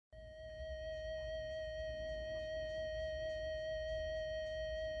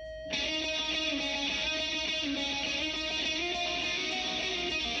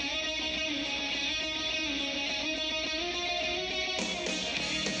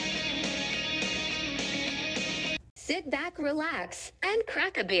sit back, relax, and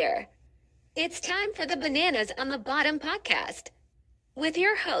crack a beer. It's time for the Bananas on the Bottom podcast with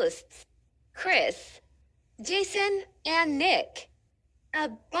your hosts, Chris, Jason, and Nick. A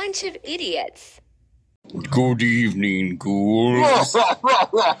bunch of idiots. Good evening, ghouls.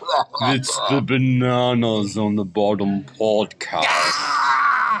 It's the Bananas on the Bottom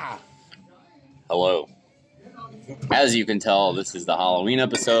podcast. Hello. As you can tell, this is the Halloween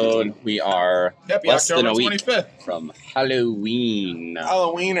episode. We are Happy less than October a week 25th. from Halloween.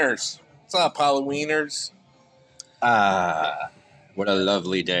 Halloweeners. What's up, Halloweeners? What a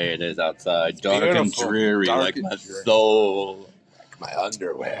lovely day it is outside. Dark and Beautiful. dreary Dark like and my dreary. soul. My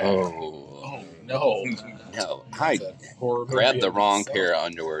underwear. Oh, No. no. I That's a horror grabbed movie the in wrong itself. pair of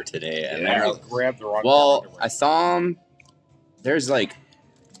underwear today. And Yeah, they're I grabbed the wrong Well, pair of I saw them. There's like,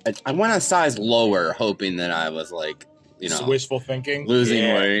 I went a size lower, hoping that I was like, you know, wishful thinking. losing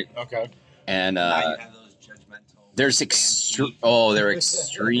Yeah. weight. Okay. And Now you have those judgmental. they're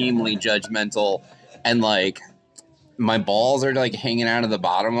extremely judgmental, and like my balls are like hanging out of the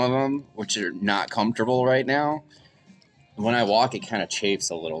bottom of them, which are not comfortable right now. When I walk, it kind of chafes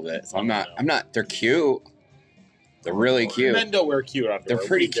a little bit. So I'm not. They're cute. They're really cute. Men don't wear cute underwear. They're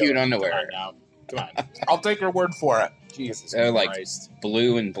pretty We do. cute underwear. Come on now. Come on. I'll take your word for it. Jesus They're like Christ.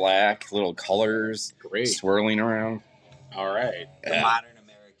 blue and black, little colors Great. swirling around. All right. The Yeah. modern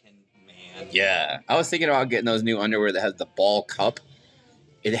American man. Yeah, I was thinking about getting those new underwear that has the ball cup.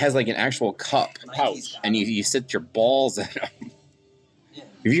 It has like an actual cup, Pouch. and you sit your balls in them. Yeah.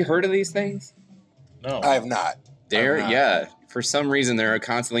 Have you heard of these things? No. I have not. Yeah. For some reason, they're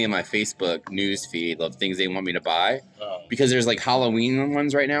constantly in my Facebook news feed of things they want me to buy. Oh. Because there's like Halloween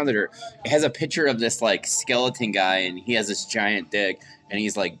ones right now that are. It has a picture of this like skeleton guy, and he has this giant dick, and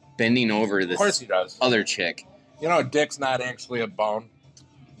he's like bending over Of course this he does. other chick. You know, dick's not actually a bone.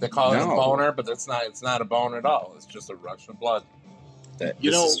 They call it a No. boner, but it's not. It's not a bone at all. It's just a rush of blood. This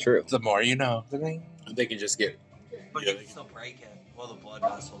know- is true. The more you know. They can just get. But you can still break it. Well, the blood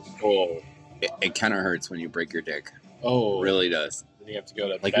vessels. Oh. It kind of hurts when you break your dick. Oh. It really does. Then you have to go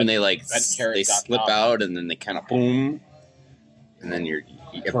to Like when they like vetcarrot.com. they slip out and then they kind of boom, and then it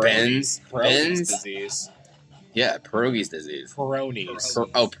bends. Peyronie's disease. Yeah, pierogies disease. Peyronie's.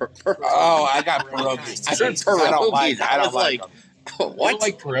 Oh, I got pierogies. I said I don't like. pierogies. I I don't was like like, them. what? You don't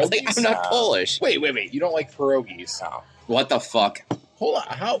like pierogies? I'm not No. Polish. Wait. You don't like pierogies? No. What the fuck? Hold on.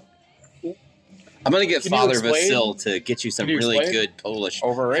 How? I'm gonna get Can you Father explain? Vasil to get you some Can you really explain? good Polish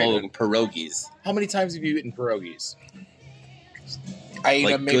Overrated. pierogies. How many times have you eaten pierogies? I eat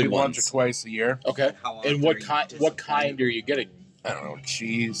Like them maybe good once ones. or twice a year. Okay. How often And are what you kind? What kind are you getting? I don't know,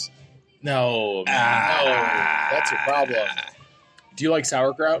 cheese. No, man, no, that's your problem. Do you like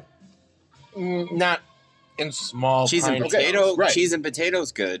sauerkraut? Not in small. Cheese and tiny- potato. right. Cheese and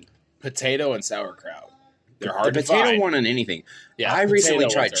potatoes good. Potato and sauerkraut. They're The hard to potato find. one on anything. Yeah, I recently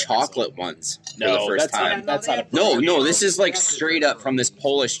potato tried ones are chocolate ones for No, the first that's time. not. That's not a. No, this is like straight up from this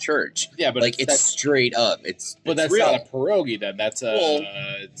Polish church. Yeah, but Like it's straight up. It's that's real. not a pierogi. Then that's a. Well,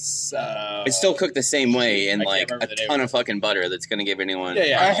 it's. It's still cooked the same way and I can't like a remember the name ton of of fucking butter that's gonna give anyone.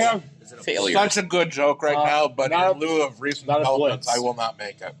 Yeah. I have Is it a Failure. such a good joke right now, but not in lieu of recent not a developments, blitz. I will not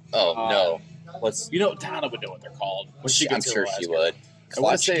make it. Oh no. Let's. You know, Donna would know what they're called. When she I'm gets her sure last she name. would. I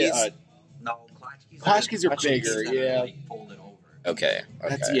want to say. Klatchkis? No, Klatchkis. Klatchkis are Klatchkis bigger, is yeah. like folded over. Okay.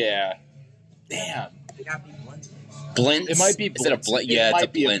 That's Okay. yeah. Damn. They got me blunts. Blintz. It might be Is it a blintz. blintz? It Yeah, it's a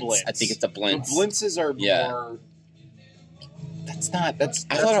might be a blintz. blintz. I think it's a The blintz. blintzes are Yeah. more. That's not. That's.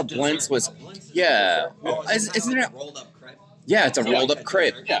 I thought a blintz was. Yeah. Isn't it? Rolled up crepe. Yeah, it's a rolled up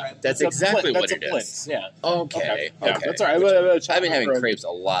crepe. Yeah, That's a exactly blintz. what That's it a is. blintz, Yeah. Okay. Yeah, Okay. that's all right. I've been having crepes a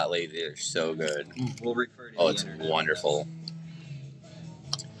lot lately. They're so good. We'll refer to Oh, the it's internet. wonderful.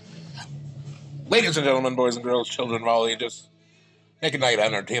 Ladies and gentlemen, boys and girls, children of all ages, Naked Night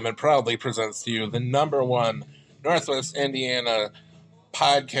Entertainment proudly presents to you the #1 Northwest Indiana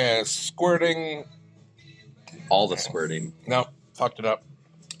podcast squirting. All the squirting. No, fucked it up.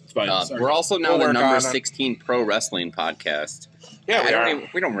 It's fine. Sorry. We're also now We'll the work number on it. 16 pro wrestling podcast. Yeah, we are.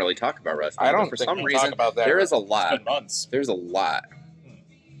 We don't really talk about wrestling. I but don't for think some we'll reason talk about that. there is a It's lot. been months. There's a lot.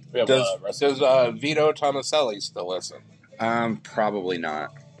 We have Does wrestling. Vito Tomaselli still listen? Probably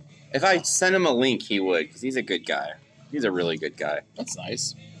not. If I sent him a link, he would, because he's a good guy. He's a really good guy. That's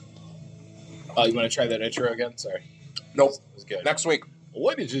nice. You want to try that intro again? Sorry. Nope. It was good. Next week.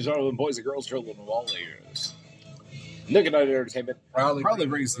 Ladies and gentlemen, boys and girls, children of all ages, Naked Night Entertainment proudly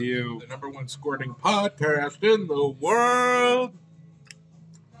brings to you the #1 squirting podcast in the world.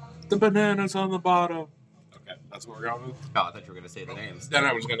 The Bananas on the Bottom. Okay, that's what we're going with. Oh, I thought you were going to say the names. Then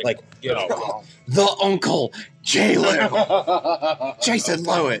I was going to Like, get off. the Uncle J. Lou, Jason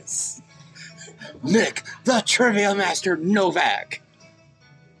Lewis. Nick, the Trivia Master Novak.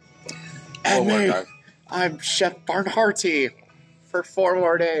 And We'll work me, on it. I'm Chef Barnharty for 4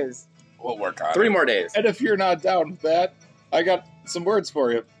 more days. We'll work on 3 it. more days. And if you're not down with that, I got some words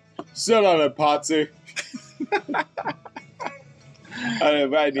for you. Sit on it, Potsy.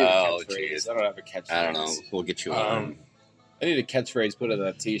 I need a Oh, catchphrase. jeez. I don't have a catchphrase. I don't know. We'll get you on. I need a catchphrase put on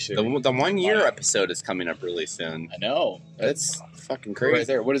that t-shirt. The 1 year episode is coming up really soon. I know. That's fucking right crazy.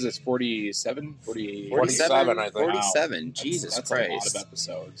 there. What is this, 47? 48? 47, I think. 47. Wow. Jesus that's Christ. a lot of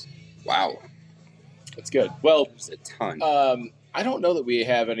episodes. Wow. That's good. Well, There's a ton. I don't know that we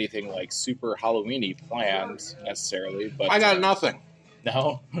have anything like super Halloween-y planned necessarily, but I got nothing.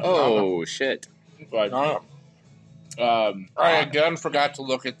 no. Oh, shit. But, No. I again forgot to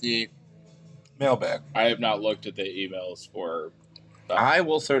look at the mailbag. I have not looked at the emails for. I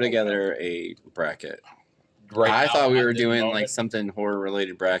will throw together a bracket. Right I now, thought we at were this doing moment. like something horror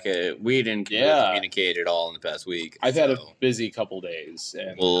related bracket. We didn't Yeah. communicate at all in the past week. I've had a so busy couple days.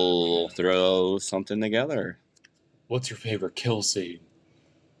 And we'll throw something together. what's your favorite kill scene?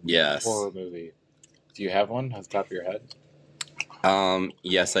 Yes. Horror movie. Do you have one off the top of your head?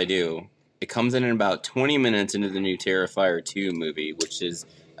 Yes, I do. It comes in about 20 minutes into the new Terrifier 2 movie, which is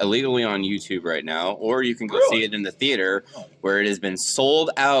illegally on YouTube right now, or you can go see it in the theater, where it has been sold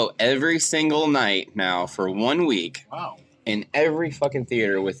out every single night now for 1 week Wow. in every fucking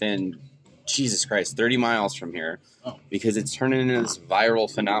theater within, Jesus Christ, 30 miles from here, because it's turning into this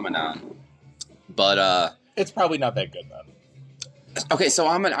viral phenomenon. But, It's probably not that good then. okay, so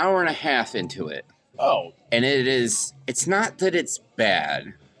I'm an hour and a half into it. Oh. And it's not that it's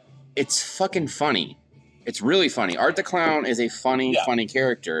bad. It's fucking funny. It's really funny. Art the Clown is a funny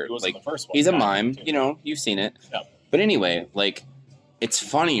character. He was Like, in the first one. he's a Yeah. mime, you know, you've seen it. Yeah. But anyway, like, it's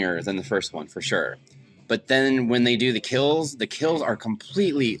funnier than the first one for sure. But then when they do the kills are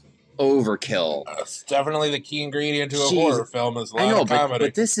completely overkill. It's definitely the key ingredient to a Jeez. horror film is a lot I know, of comedy.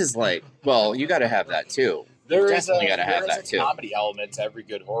 but this is like, well, you got to have that too. There You is definitely gotta have that, too. comedy element to every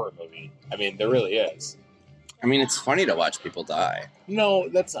good horror movie. I mean, there really is. I mean, it's funny to watch people die. No,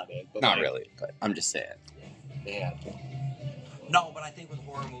 that's not it. But Not like, really, but I'm just saying. Man. No, but I think with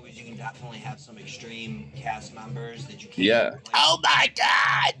horror movies, you can definitely have some extreme cast members that you can't. Yeah. Like, Oh my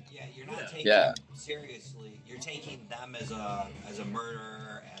God! Yeah, you're not taking Yeah. seriously. You're taking them as a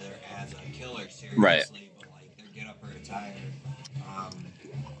murderer, as a killer seriously. Right. But like their get up or attire.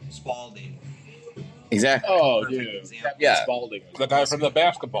 Spalding. Exactly. Oh, Perfect dude. example. Yeah. Spalding. The guy from the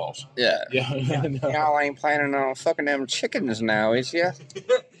basketballs. Yeah. Yeah. Y'all ain't planning on fucking them chickens now, is ya?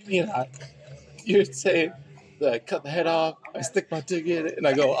 You know, you'd say, I cut the head off, I stick my dick in it, and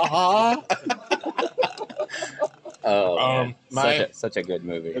I go, aha. Oh, man. my- such a good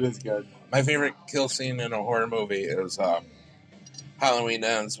movie. It is good. My favorite kill scene in a horror movie is Halloween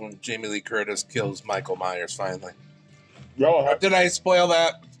Ends when Jamie Lee Curtis kills Michael Myers finally. Did I spoil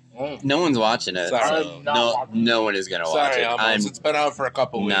that? No one's watching it. Sorry. So I'm not no, watching no one is gonna watch Sorry, it. almost. It's been out for a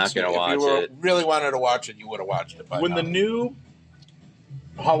couple weeks. not gonna If watch you it. really wanted to watch it, you would have watched it by When now. the new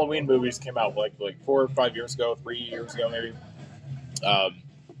Halloween movies came out, like 4 or 5 years ago, 3 years ago maybe,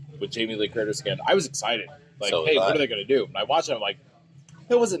 with Jamie Lee Curtis again, I was excited. Like, So hey, was what I. are they going to do? And I watched it, I'm like,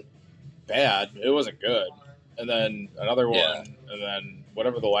 it wasn't bad. It wasn't good. And then another one, Yeah. and then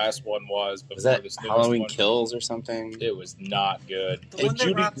whatever the last one was before Was that this newest Halloween one, Kills or something? it was not good. The With one that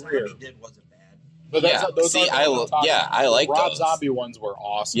Judy Rob Greer. Zombie did wasn't bad. But Yeah. those See, aren't the ones I'm talking about. I like Rob those. Zombie ones were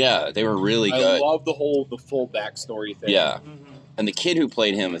awesome. Yeah, they were really I good. love the full backstory thing. Yeah, and the kid who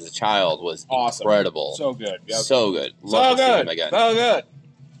played him as a child was Awesome. incredible. So good. Yep. So good. so Love to see him good. again. So good.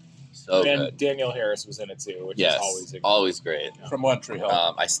 So and good. Danielle Harris was in it too, which Yes, is always a always great. From One Tree Hill.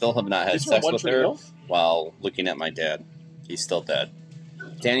 I still have not had He's from sex One with Tree her Hill? while looking at my dad. He's still dead.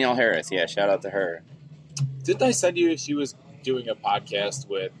 Danielle Harris, yeah, shout out to her. Didn't I send you? She was doing a podcast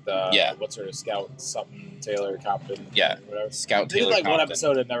with Yeah. what's her Scout something Taylor Compton. Yeah. whatever. Scout They did Taylor like one Compton.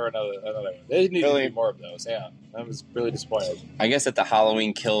 episode and never another one. They need Really? to do more of those. Yeah, I was really disappointed. I guess at the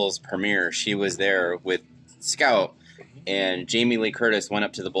Halloween Kills premiere, she was there with Scout, and Jamie Lee Curtis went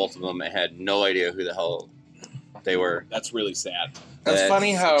up to the both of them and had no idea who the hell they were. That's really sad. That's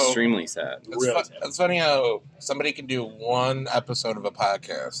funny how extremely sad. Really sad. it's funny how somebody can do one episode of a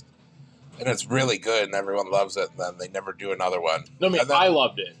podcast and it's really good and everyone loves it, and then they never do another one. No, I mean And then- I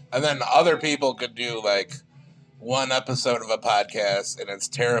loved it. And then other people could do like one episode of a podcast and it's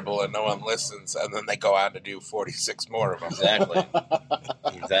terrible and no one listens, and then they go on to do 46 more of them. Exactly.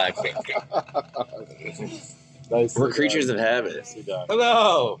 Exactly. Nicely We're creatures done. of habit. Nicely done.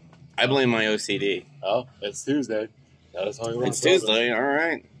 Hello. I blame my OCD. Oh, it's Tuesday. That's all you want It's to talk about. Tuesday. All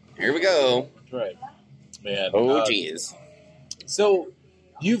right. Here we go. That's right, man. Oh, geez. So,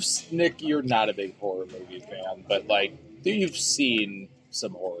 Nick, you're not a big horror movie fan, but like, you've seen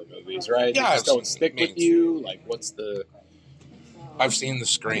some horror movies, right? Yeah, They just I've don't seen stick with you. Like, what's the? I've seen the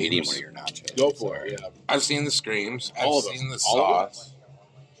Eating Screams. one of your nachos. Go for it. Yeah. I've seen the Screams. All I've of them. seen the All of them? Sauce.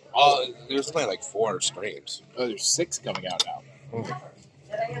 Oh, there's only like 4 Screams. Oh, there's 6 coming out now.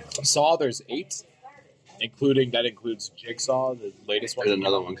 Saw, there's 8, that includes Jigsaw, the latest one. There's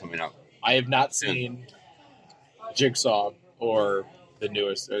another one coming out. I have not seen Jigsaw or the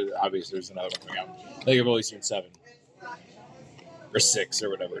newest. Obviously, there's another one coming out. I think I've only seen 7 or 6 or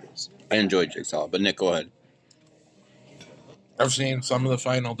whatever it is. I enjoyed Jigsaw, but Nick, go ahead. I've seen some of the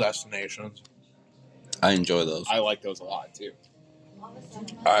Final Destinations. I enjoy those. I like those a lot too.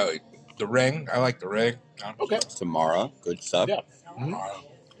 I like The Ring. I like The Ring. Okay. Samara, good stuff. Yeah.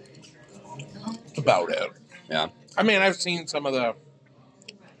 That's about it. Yeah. I mean, I've seen some of the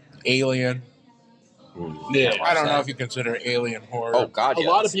Alien. Yeah. I don't know if you consider Alien horror. Oh God, A yes.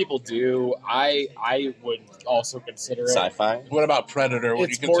 lot of people do. I would also consider it. Sci-fi. What about Predator? Would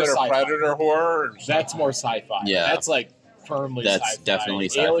It's you more consider sci-fi. Predator horror? Or That's more sci-fi. Yeah. That's like firmly That's sci-fi. definitely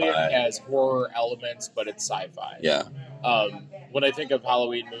sci-fi. Alien has horror elements, but it's sci-fi. Yeah. When I think of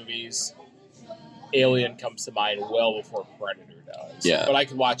Halloween movies, Alien comes to mind well before Predator does. Yeah. But I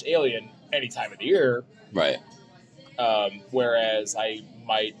could watch Alien any time of the year, Right. whereas I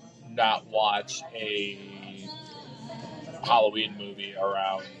might not watch a Halloween movie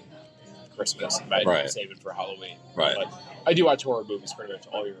around Christmas. I might Right. save it for Halloween. Right. But I do watch horror movies pretty much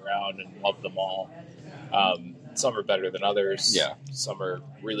all year round and love them all. Some are better than others. Yeah. Some are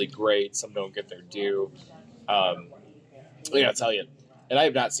really great. Some don't get their due. I gotta tell you, and I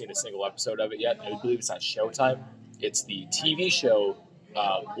have not seen a single episode of it yet. I believe it's on Showtime. It's the TV show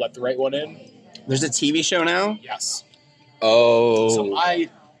Let the Right One In. There's a TV show now? Yes. Oh. So I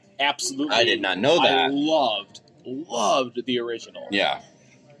absolutely. I did not know that. I loved the original. Yeah.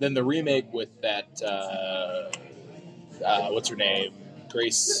 Then the remake with that. What's her name?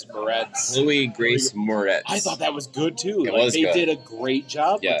 Grace Moretz. Louis Grace Moretz. I thought that was good too. It Like, was they good. did a great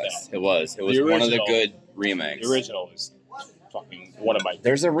job Yes, with that. it was. It was The one of the original- good remakes. The original is fucking one of my.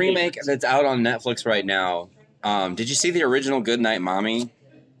 There's a remake favorites. that's out on Netflix right now. Did you see the original Goodnight Mommy?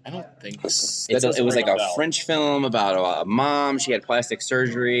 I don't think so. It was like a French film about a mom. She had plastic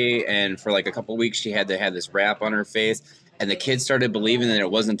surgery, and for like a couple weeks, she had to have this wrap on her face. And the kids started believing that it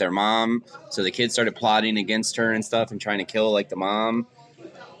wasn't their mom, so the kids started plotting against her and stuff and trying to kill like the mom.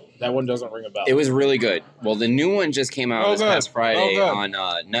 That one doesn't ring a bell. It was really good. Well, the new one just came out this past Friday good. on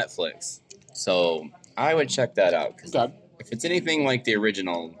Netflix, so I would check that out. 'Cause Okay. if it's anything like the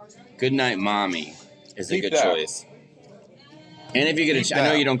original, Goodnight Mommy is a Keep good that. choice. And if you get Keep I know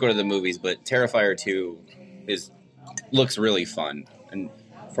that. you don't go to the movies, but Terrifier 2 looks really fun. And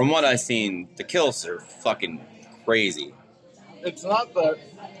from what I've seen, the kills are fucking crazy. It's not that.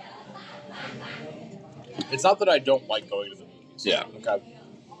 It's not that I don't like going to the movies. Yeah. Okay.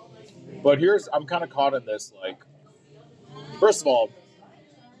 But I'm kind of caught in this. Like, first of all,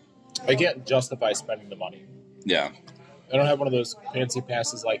 I can't justify spending the money. Yeah. I don't have one of those fancy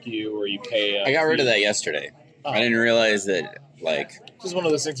passes like you, where you pay. I got rid of that yesterday. I didn't realize that, like, It's just one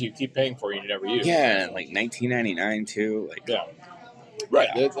of those things you keep paying for and you never use. yeah, like $19.99 too. Like, Yeah. Right.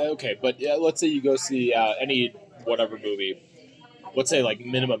 Yeah. Okay. But yeah, let's say you go see any whatever movie. Let's say like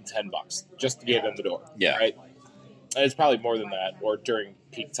minimum $10 just to get in the door. Yeah. Right. And it's probably more than that, or during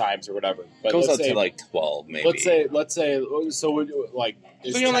peak times or whatever. But it goes let's up say, to like 12 maybe. Let's say. So would like.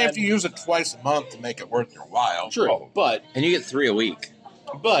 So you only have to use it twice a month to make it worth your while. True, but And you get 3 a week.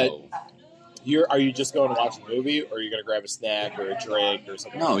 so, are you just going to watch a movie, or are you going to grab a snack or a drink or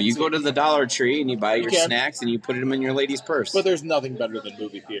something? No, you go to the Dollar Tree and you buy You your can. snacks and you put them in your lady's purse. But there's nothing better than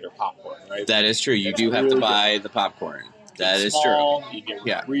movie theater popcorn, right? That is true. You It's do have really to buy the popcorn. That It's is small, You get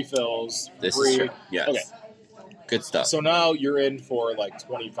Yeah. refills. This free. is true. Yes. Okay. Good stuff. So now you're in for like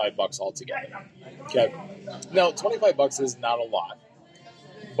 $25 altogether. Okay. Now $25 is not a lot,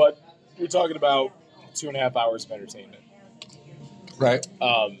 but you're talking about 2.5 hours of entertainment. Right.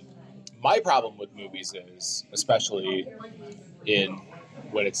 My problem with movies is, especially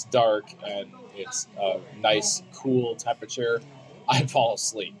when it's dark and it's a nice, cool temperature, I fall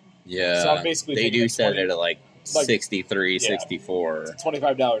asleep. yeah. So I'm basically they taking do a set 20 it at like like- 63, Yeah. 64. It's a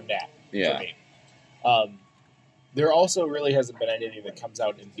 $25 nap Yeah. for me. There also really hasn't been anything that comes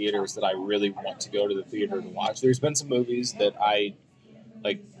out in theaters that I really want to go to the theater to watch. There's been some movies that I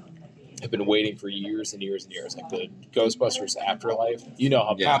have been waiting for years and years and years, like the Ghostbusters Afterlife. You know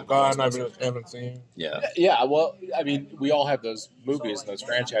how Yeah. Top Gun, I haven't seen. Yeah. Yeah, well, I mean, we all have those movies and those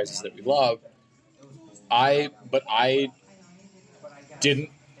franchises that we love. I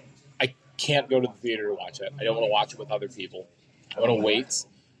can't go to the theater to watch it. I don't want to watch it with other people. I want to wait.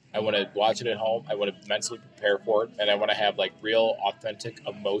 I want to watch it at home. I want to mentally prepare for it, and I want to have like real, authentic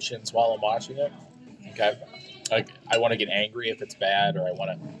emotions while I'm watching it. Okay, like I want to get angry if it's bad, or I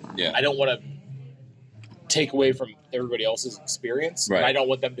want to. Yeah. I don't want to take away from everybody else's experience. Right. And I don't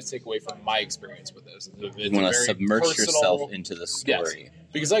want them to take away from my experience with this. You want to submerge yourself into the story. Yes,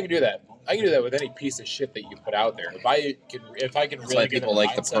 because I can do that. I can do that with any piece of shit that you put out there. If I can That's really why get people in the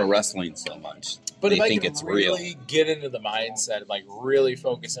like the mindset- pro wrestling so much. But They if I think can it's real. really get into the mindset, like really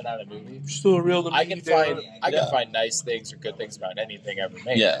focus in on a movie, Still real to me. I can find Yeah. nice things or good things about anything ever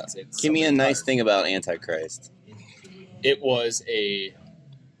made. Yeah. It's Give me a something nice hard. thing about Antichrist. It was a,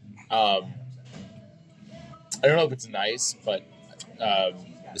 I don't know if it's nice, but The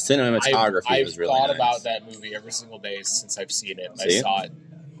cinematography I've was really thought nice. about that movie every single day since I've seen it. I See? saw it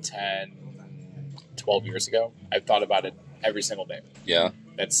 10, 12 years ago. I've thought about it every single day. Yeah,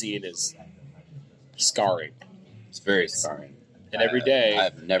 That scene is scarring. it's very scarring. And every day,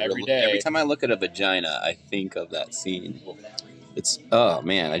 I've never. every day- Every time I look at a vagina, I think of that scene. It's oh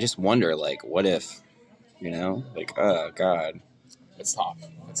man, I just wonder like, what if, like oh god, It's tough.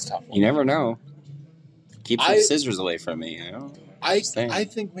 It's a tough. you never know. Keep some I- scissors away from me. Just saying. I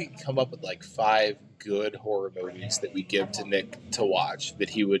think we can come up with like 5 good horror movies that we give to Nick to watch that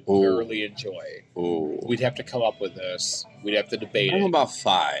he would Ooh. thoroughly enjoy. Ooh. We'd have to come up with this. We'd have to debate I don't know it. about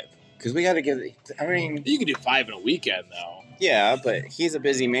 5 because we got to get. I mean, You can do 5 in a weekend, though. yeah, but he's a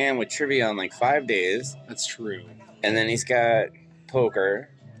busy man with trivia on like 5 days, That's true. and then he's got poker.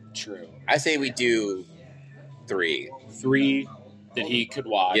 True. I say we do 3. 3 that he could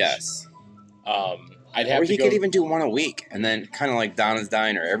watch. Yes. I'd have Or to he go. could even do 1 a week, and then kind of like Donna's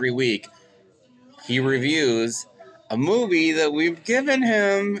Diner. Every week, he reviews a movie that we've given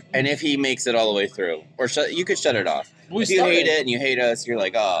him, and if he makes it all the way through, or you could shut it off. We If you started- hate it and you hate us, you're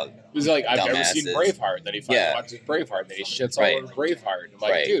like, oh, He's like, I've never seen dumbasses. Braveheart. Then he finally Yeah. watches Braveheart. Then he shits all Right. over Braveheart. I'm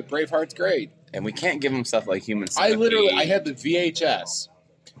like, Right. dude, Braveheart's great. and we can't give him stuff like Human I Centipede. had the VHS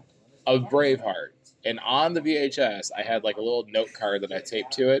of Braveheart, and on the VHS, I had like a little note card that I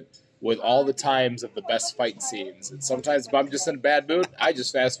taped to it with all the times of the best fight scenes. And sometimes, if I'm just in a bad mood, I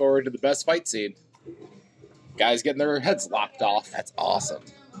just fast forward to the best fight scene. Guys getting their heads lopped off. That's awesome.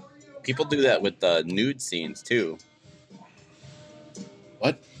 People do that with the nude scenes too.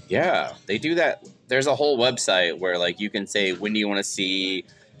 What? Yeah, they do that. There's a whole website where like you can say, when do you want to see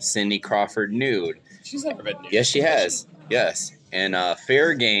Cindy Crawford nude? She's never been nude. Yes, she has. Yes. And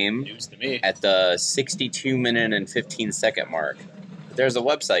Fair Game News to me. at the 62-minute and 15-second mark. There's a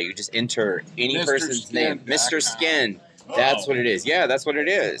website. You just enter any person's name. Mr. Skin. That's what it is. Yeah, that's what it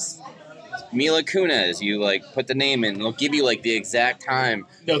is. Mila Kunis. You like put the name in. It'll give you like the exact time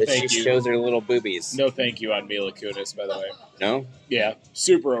No, that thank she you. shows her little boobies. No, thank you on Mila Kunis, by the way. No? Yeah,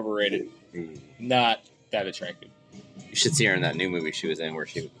 super overrated. Not that attractive. You should see her in that new movie she was in where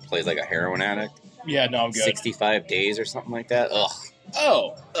she plays like a heroin addict. Yeah, no, I'm good. 65 Days or something like that. Ugh.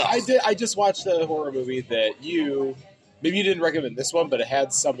 Oh, Ugh. I did. I just watched a horror movie that maybe you didn't recommend this one, but it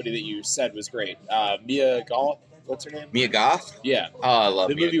had somebody that you said was great. Mia Goth. What's her name? Mia Goth? Yeah. Oh, I love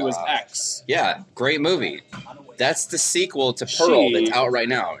The Mia movie was Goth. X. Yeah, great movie. That's the sequel to Pearl She- that's out right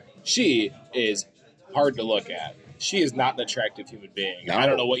now. She is hard to look at. She is not an attractive human being. No. I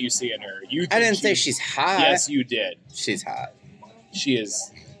don't know what you see in her. You I think didn't say she's hot. Yes, you did. She's hot. She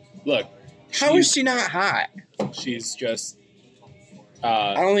is. Look, How is she not hot? she's just.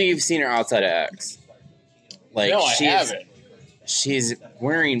 I don't think you've seen her outside of X. Like no, I she's, haven't. She's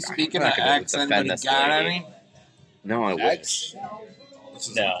wearing. Speaking I'm of not gonna X, defend anybody this got lady. any? No, I X? wish. This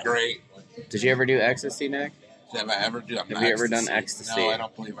is No. great. Did you ever do ecstasy, Nick? Have I ever done Have you ever done ecstasy? No, I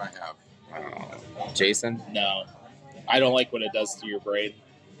don't believe I have. Oh. Jason? No, I don't like what it does to your brain.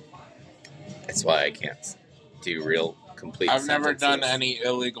 That's why I can't do real complete. I've never done sentences. any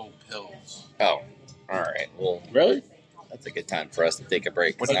illegal pills. Oh, all right. Well, Really? that's a good time for us to take a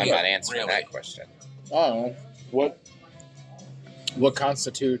break because What do I'm you not get? answering Really? that question. Oh, what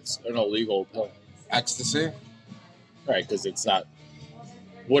constitutes an illegal pill? Ecstasy? Right, because it's not.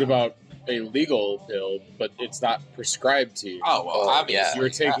 What about a legal pill, but it's not prescribed to you? Oh, well, Oh, obviously. You're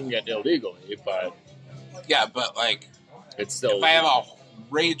taking it illegally, but Yeah, but like, it's still. if I have a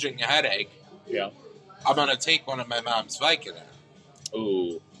raging headache, yeah. I'm going to take one of my mom's Vicodin.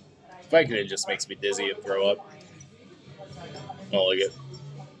 Ooh, Vicodin just makes me dizzy and throw up. I don't like it.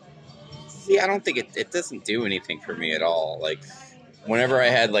 See, I don't think it doesn't do anything for me at all. Like, whenever I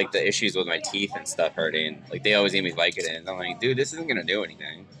had like the issues with my teeth and stuff hurting, like they always gave me Vicodin. I'm like, dude, this isn't gonna do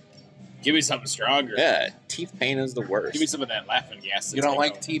anything. Give me something stronger. Yeah, teeth pain is the worst. Give me some of that laughing gas. You don't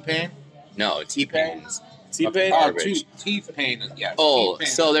like T-Pain? No, T-pain. T-Pain? Oh, Garbage. T-Pain. Yeah. Oh, T-Pain.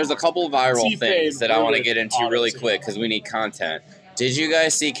 so there's a couple viral T-pain things that I want to ruined get into really auto-tune. quick because we need content. Did you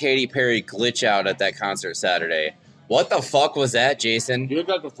guys see Katy Perry glitch out at that concert Saturday? What the fuck was that, Jason? You think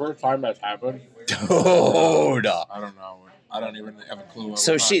that's the first time that's happened? Dude. I don't know. I don't even have a clue.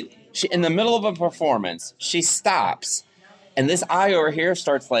 So she in the middle of a performance, she stops, and this eye over here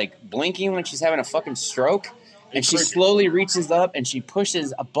starts like blinking like she's having a fucking stroke, and she slowly reaches up and she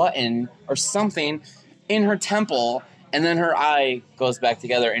pushes a button or something in her temple, and then her eye goes back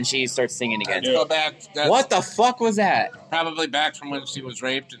together and she starts singing again. Go back. What the fuck was that? Probably back from when she was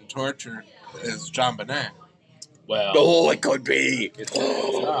raped and tortured as John Bonet. Well, Oh, it could be. it's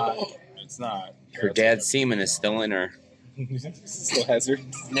not. It's not. Her dad's semen is still in her. Still has her.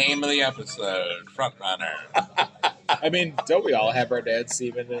 Name of the episode: Frontrunner. I mean, don't we all have our dad's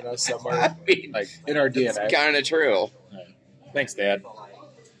semen in us somewhere? I mean, Like in our it's DNA. kind of true. Right. Thanks, Dad.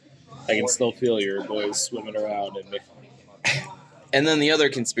 I can still feel your boys swimming around and And then the other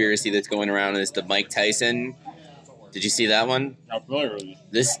conspiracy that's going around is the Mike Tyson. Did you see that one? I'm familiar with you.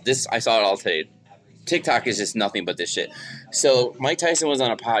 This I saw it all today. TikTok is just nothing but this shit. So Mike Tyson was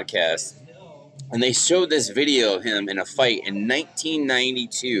on a podcast, and they showed this video of him in a fight in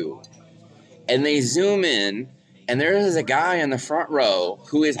 1992. And they zoom in, and there is a guy in the front row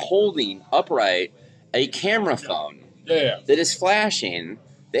who is holding upright a camera phone Yeah. that is flashing.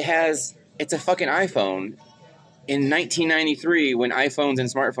 It's a fucking iPhone in 1993 when iPhones and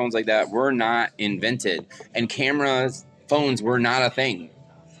smartphones like that were not invented, and phones were not a thing.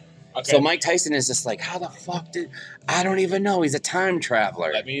 Okay. So Mike Tyson is just like, how the fuck I don't even know. He's a time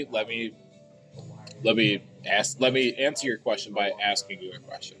traveler. Let me answer your question by asking you a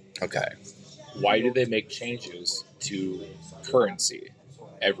question. Okay. Why do they make changes to currency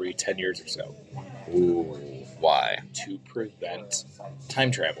every 10 years or so? Ooh, why? To prevent time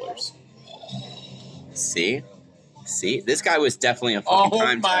travelers. See? This guy was definitely a fucking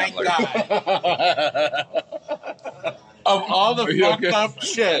time traveler. God. Of all the fucked up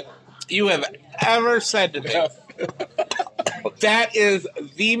shit you have ever said to me, that is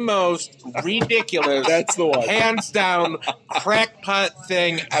the most ridiculous, That's the one. hands down, crackpot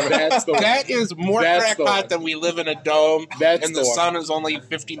thing ever. That is more crackpot than we live in a dome and the sun is only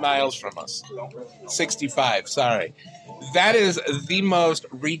 50 miles from us. 65, sorry. That is the most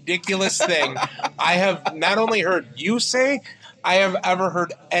ridiculous thing I have not only heard you say, I have ever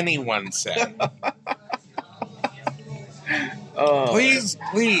heard anyone say. Please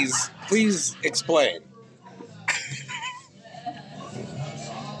explain.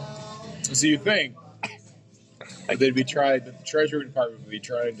 So you think the Treasury Department would be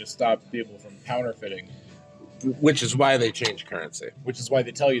trying to stop people from counterfeiting, Which is why they changed currency. which is why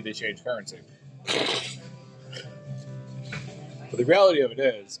they tell you they change currency. But the reality of it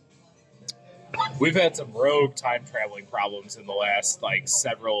is, we've had some rogue time traveling problems in the last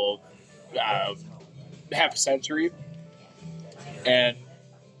several half a century, and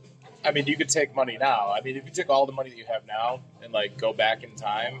I mean, you could take money now. I mean, if you took all the money that you have now and go back in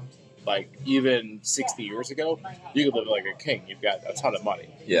time, even 60 years ago, you could live like a king. You've got a ton of money.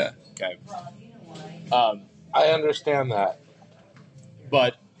 Yeah. Okay. I understand that.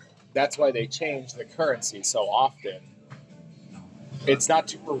 But that's why they change the currency so often. It's not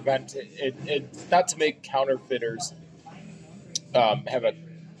to prevent it's not to make counterfeiters have a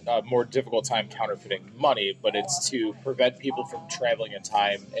more difficult time counterfeiting money, but it's to prevent people from traveling in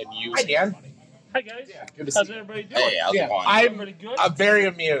time and using money. Hi guys. Good to How's see you. everybody doing? Hey, how's it going? I'm very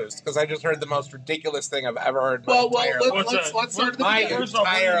amused because I just heard the most ridiculous thing I've ever heard in my entire life. Let's start at the My beginning.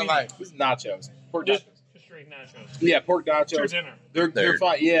 entire life. Nachos. Pork Just nachos. straight nachos. Yeah, pork For nachos. dinner. They're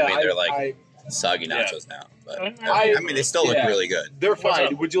fine. Yeah, I mean, they're soggy nachos now. But I mean, they still look really good. they're fine.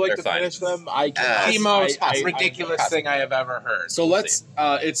 up? Would you like They're to fine. finish them? I can. The most ridiculous thing I have ever heard. So let's.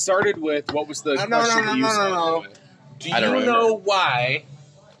 It started with what was the No. question that you started with? Do I don't you remember. know why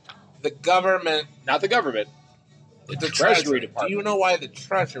the government, Not the government. the Treasury Treasury, Department. do you know why the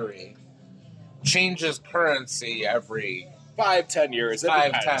Treasury changes currency every 5-10 years. It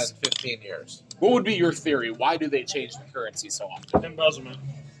 5, depends. 10, 15 years? What would be your theory? Why do they change the currency so often? Embezzlement.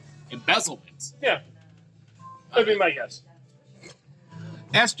 Embezzlement. Yeah. That'd be my guess.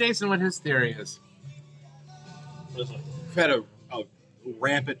 Ask Jason what his theory is. What is it? We've had a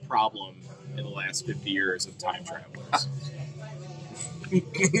rampant problem in the last 50 years of time travelers.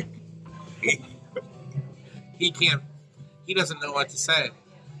 He doesn't know what to say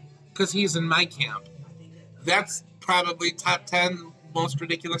because he's in my camp. That's probably top 10 most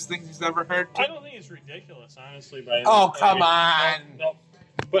ridiculous things he's ever heard. I don't think it's ridiculous, honestly. By Oh, come on. No.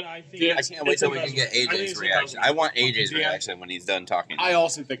 But I think I can't wait till we can get AJ's reaction. I want AJ's reaction when he's done talking. I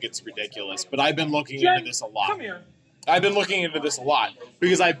also think it's ridiculous, but I've been looking Jen, into this a lot. Come here. I've been looking into this a lot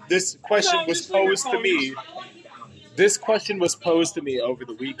because this question was posed to me. This question was posed to me over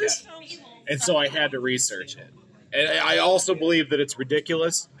the weekend, and so I had to research it. And I also believe that it's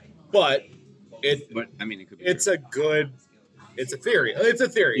ridiculous, but I mean, it could be. it's a theory. It's a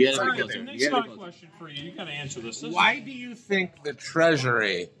theory. Yeah, It's that'd not be a closer. theory. Nick's got a question for you. You got to answer this. Why do you think the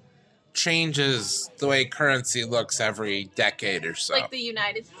Treasury changes the way currency looks every decade or so? Like the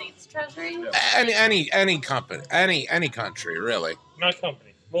United States Treasury? Any company, any country, really. Not company.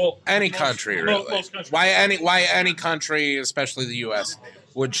 Well, Any country, really. Most countries. Why any country, especially the U.S.,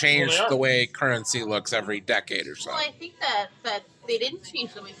 would change the way currency looks every decade or so? Well, I think that they didn't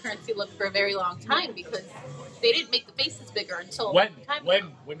change the way currency looked for a very long time because they didn't make the faces bigger until a long time ago.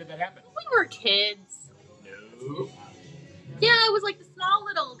 When did that happen? We were kids. No. Yeah, it was like the small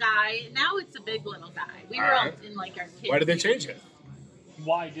little guy. Now it's a big little guy. We were all in like our kids. Why did they change it?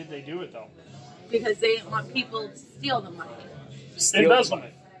 Why did they do it though? Because they didn't want people to steal the money.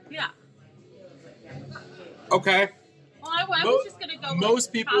 Embezzlement. Yeah. Okay. Well, I was just gonna go. Most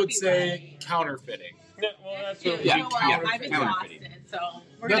with people would copyright. say counterfeiting. Yeah, well, that's You what know what? I'm counterfeiting. exhausted, so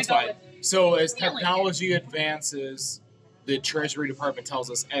we're That's gonna go fine. with So as stealing it. technology advances, the Treasury Department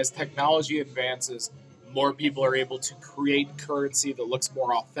tells us as technology advances, more people are able to create currency that looks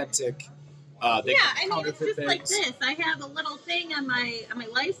more authentic. They I can mean, it's counterfeit just like things. this. I have a little thing on my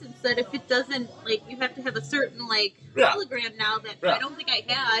license that if it doesn't, like, you have to have a certain, like, Yeah. hologram now that Yeah. I don't think I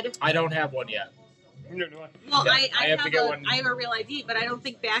had. I don't have one yet. Neither do I. Well, Yeah, I I have to get one. I have a real ID, but I don't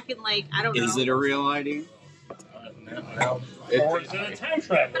think back in, like, I don't know. Is it a real ID? No. Or is it a time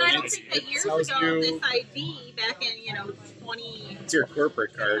travel? But I don't think that years tells ago, you- this ID, back in, 2007, It's your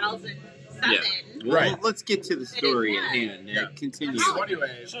corporate card. Well, Right. let's get to the story at Yeah. hand. Nick. Yeah. Continue. So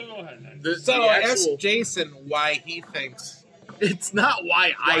anyway, So go ahead, Nick. So the ask actual- Jason why he thinks it's not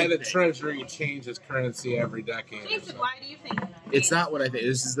why I the think. Treasury changes currency every decade. Jason, why do you think? It's not what I think.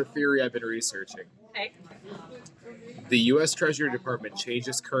 This is the theory I've been researching. Okay. The U.S. Treasury Department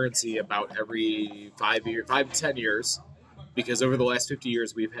changes currency about every 5 to 10 years, because over the last 50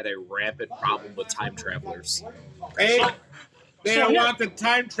 years we've had a rampant problem with time travelers. They don't want the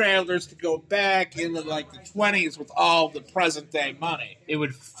time travelers to go back into like the 20s with all the present day money. It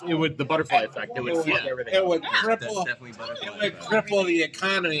would the butterfly effect. It would fuck everything. It would Yeah. cripple. Definitely butterfly It would effect. cripple the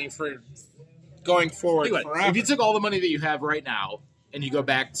economy for going forward Think about it. forever. If you took all the money that you have right now and you go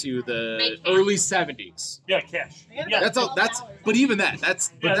back to the Make early 70s, Yeah, cash. Yeah. that's all. But even that,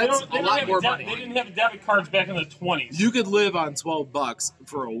 that's Yeah, they a didn't lot have more They money. didn't have debit cards back in the 20s. You could live on $12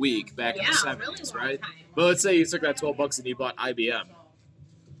 for a week back in the Yeah, 70s, really long right? time. But let's say you took that $12 and you bought IBM.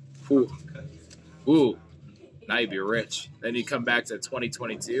 Ooh, now you'd be rich. Then you come back to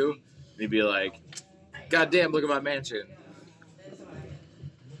 2022 and you'd be like, God damn, look at my mansion.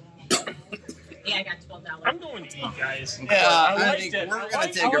 Yeah, I got $12. I'm going to eat, guys. Yeah, I liked think it. we're I gonna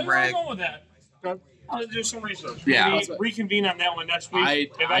like- take I a like where break. I'm going with that. I'll do some research. Yeah. Maybe reconvene on that one next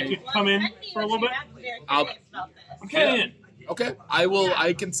week. If I could come in for a little bit. I'll- Okay, in. Okay, I will.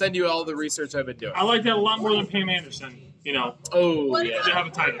 I can send you all the research I've been doing. I like that a lot more than Pam Anderson. Oh, What yeah. about- to have a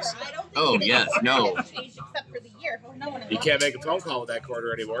Titus. I don't think Oh, that yes, it's no. changed except for the year. Oh, no one You can't make a phone call with that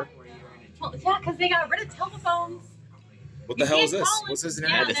quarter anymore. Well, yeah, because they got rid of telephones. What the You hell can't is this? call What's it- this yeah,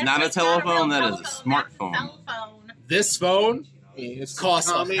 name? It's that's not a not telephone, real that is a telephone, that's smartphone. cell phone. This phone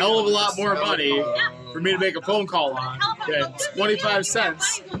costs a hell of a lot more money for me to make a phone call on than 25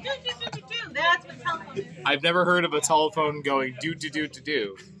 cents. That's what telephone is. I've never heard of a telephone going do.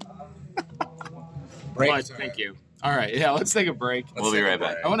 Break But time. thank you. All right, yeah, let's take a break. We'll be right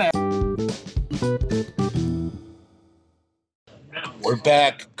back. I want to. We're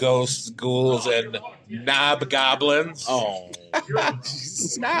back, ghosts, ghouls, and knob goblins. Oh,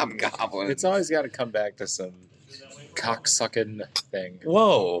 Snob goblin. it's always got to come back to some cocksucking thing.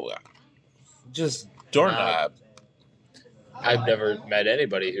 Whoa. Just doorknob. I've never met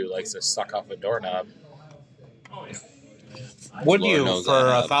anybody who likes to suck off a doorknob. Would Lord you knows for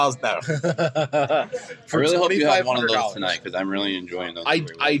I have. $1,000? I really hope you have one of those $2,500. tonight because I'm really enjoying those.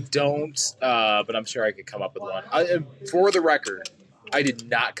 I don't, but I'm sure I could come up with one. For the record, I did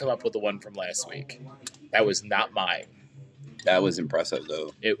not come up with the one from last week. That was not mine. That was impressive,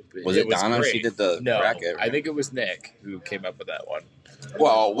 though. Was it it Donna? great. She did the No, bracket. I think it was Nick who came up with that one.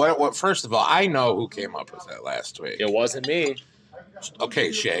 Well, first of all, I know who came up with that last week. It wasn't me.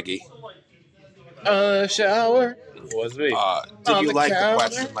 Okay, Shaggy. Shower. It was me. Did On you the like the counter.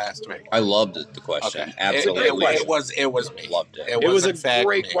 question last week? I loved it, the question. Okay. Absolutely. It was me. Loved it. It was was a in fact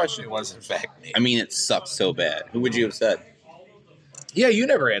great me. question. It was in fact me. I mean, it sucked so bad. Who would you have said? Yeah, you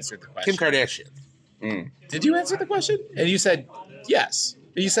never answered the question. Kim Kardashian. Did you answer the question? And you said yes.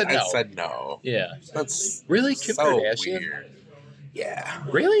 You said no. I said no. Yeah. That's Really, Kim so Kardashian? weird. Yeah.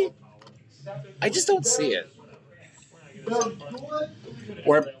 Really? I just don't see it.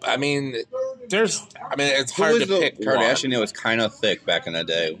 It's Who hard was to the pick Kardashian one. that was kind of thick back in the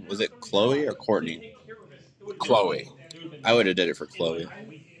day? Was it Khloe or Kourtney? Khloe. I would have did it for Khloe.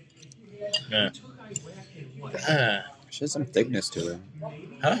 Yeah. She had some thickness to her.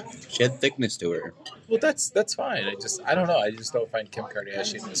 Huh? She had thickness to her. Well, that's fine. I don't know. I just don't find Kim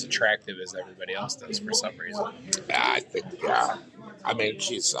Kardashian as attractive as everybody else does for some reason. I think, yeah. I mean,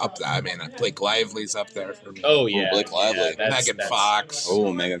 she's up there. I mean, Blake Lively's up there for me. Oh yeah, Blake Lively. Yeah, Megan Fox.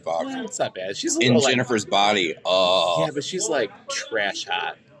 Oh, Megan Fox. It's not bad. She's a In little Jennifer's body. Oh. Yeah, but she's like trash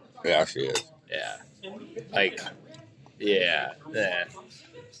hot. Yeah, she is. Yeah. Like, yeah.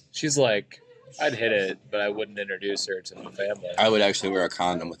 She's like, I'd hit it, but I wouldn't introduce her to my family. I would actually wear a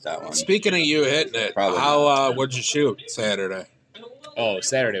condom with that one. Speaking of you hitting it, Probably what'd you shoot Saturday? Oh,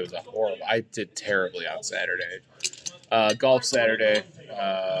 Saturday was a horrible. I did terribly on Saturday. Golf Saturday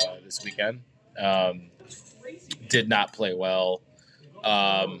this weekend. Did not play well.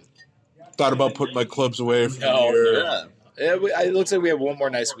 Thought about putting my clubs away from No, here. Yeah. It looks like we have one more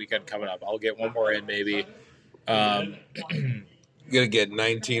nice weekend coming up. I'll get one more in maybe. You're gonna get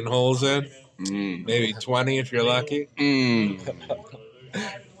 19 holes in, maybe 20 if you're lucky.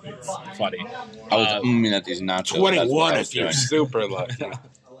 Funny. I was at these nachos. 21 if you're super lucky.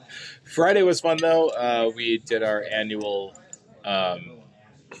 Friday was fun though. We did our annual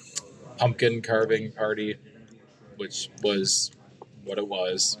pumpkin carving party, which was what it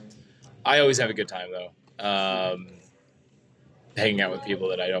was. I always have a good time though. Hanging out with people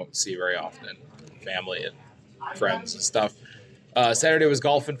that I don't see very often, family and friends and stuff. Saturday was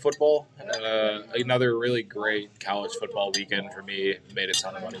golf and football. Another really great college football weekend for me. Made a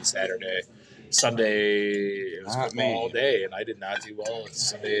ton of money Saturday. Sunday, it was football all day, and I did not do well in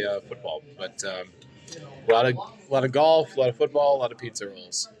Sunday football. But a lot of golf, a lot of football, a lot of pizza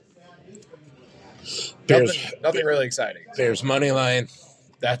rolls. Nothing really exciting. There's money line.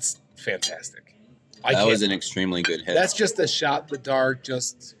 That's fantastic. That was an extremely good hit. That's just a shot in the dark.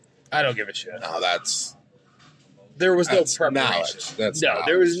 I don't give a shit. No, There was no that's preparation. knowledge. That's No, knowledge.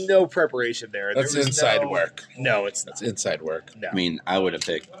 there was no preparation there. That's There was inside work. No, it's not. That's inside work. No. I mean, I would have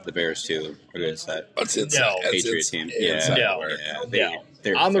picked the Bears too. A good set. That's inside. No. That's Patriot team. Yeah. inside No. work. Yeah,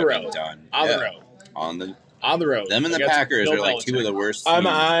 they're On the fucking road. done. On Yeah. the road. On the road. them and the Against Packers Bill are like two of the worst I'm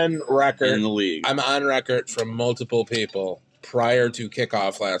teams on record. in the league. I'm on record from multiple people prior to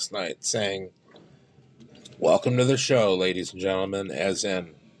kickoff last night saying, "Welcome to the show, ladies and gentlemen," as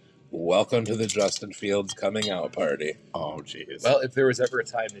in, "Welcome to the Justin Fields coming out party." Oh, jeez. Well, if there was ever a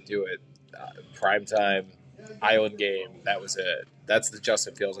time to do it, prime time, Island game, that was it. That's the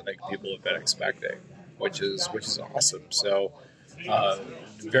Justin Fields I think people have been expecting, which is awesome. So,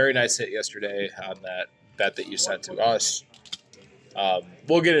 very nice hit yesterday on that bet that you sent to us.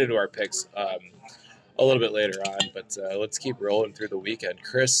 We'll get into our picks a little bit later on, but let's keep rolling through the weekend.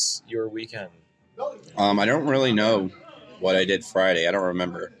 Chris, your weekend. I don't really know what I did Friday. I don't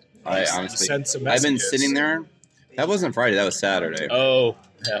remember. I honestly, sent some I've been messages. sitting there. That wasn't Friday. That was Saturday. Oh,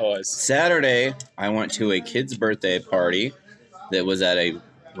 that was. Saturday, I went to a kid's birthday party that was at a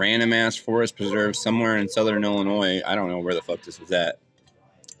random ass forest preserve somewhere in southern Illinois. I don't know where the fuck this was at,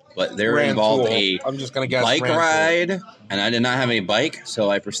 but there involved a I'm just gonna guess bike Rantoul. ride, and I did not have a bike, so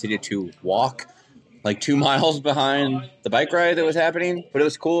I proceeded to walk like 2 miles behind the bike ride that was happening. But it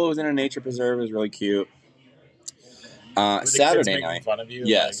was cool. It was in a nature preserve. It was really cute. Were the kids Saturday making night. fun of you?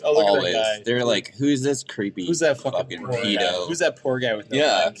 Yes, Like, oh, look always. At that guy. They're like, "Who's this creepy? Who's that fucking poor guy? pedo?" Who's that poor guy with no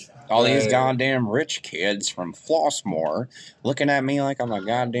Yeah. bike? All these Right. goddamn rich kids from Flossmoor looking at me like I'm a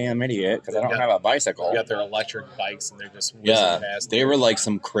goddamn idiot because I don't have a bicycle. They got their electric bikes and they're just whizzing Yeah, past. they were like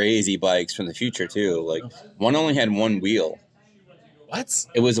some crazy bikes from the future too. Like one only had one wheel. What?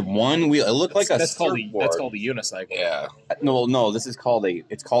 It was one wheel. It looked like a that's called surfboard. a unicycle. Yeah. No. This is called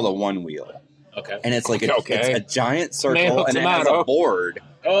it's called a one wheel, Okay. and it's like Okay. it's a giant circle, Tomato, and it has tomato. a board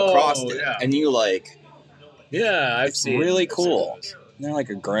across it, yeah. and you like. Yeah, I've It's seen. really I've seen cool. those. They're like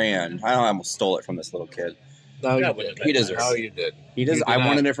 $1,000. I almost stole it from this little kid. No, Yeah, you but did. he deserves No, it. you did. He does. You did I not.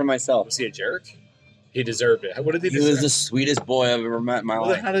 wanted it for myself. Was he a jerk? He deserved it. What did he He deserve? was the sweetest boy I've ever met in my Well,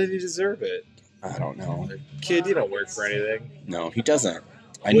 then life. how did he deserve it? I don't know. Kid, you don't work for anything. No, he doesn't.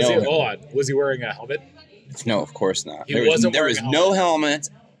 I Was know. he, hold on. Was he wearing a helmet? No, of course not. He There was wasn't wearing a no helmet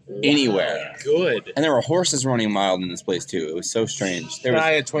anywhere. Wow, good. And there were horses running wild in this place too. It was so strange. There was,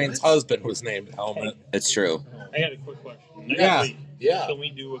 Shania Twain's husband was named Helmet. it's true. I got a quick question. Yeah. Yeah. Can we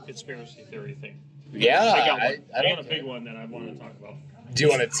do a conspiracy theory thing? Yeah. I got one. I I don't got a big one that I want to talk about. Do you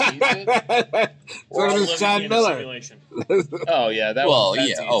want to tease it? We're all So living does John in a Miller. simulation. Oh, yeah. That Well, that's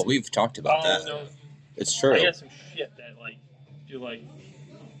yeah. easy. Oh, we've talked about Oh, that. no. It's true. I got some shit that, like, do, like,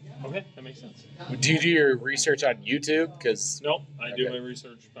 Okay, that makes sense. Do you do your research on YouTube? Because Nope, I do my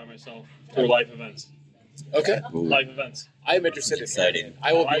research by myself through live events. okay, Live events. I'm interested in Exciting.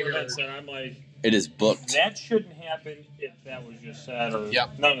 I will be Live your, events, and I'm like, It is booked. that shouldn't happen if that was just said, or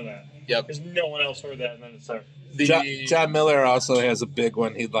Yep. none of that. Yep. Because no one else heard that, and then it's there. John Miller also has a big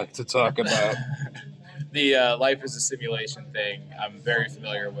one he'd like to talk about. The life is a simulation thing I'm very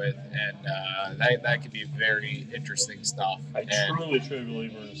familiar with, and that could be very interesting stuff. I And truly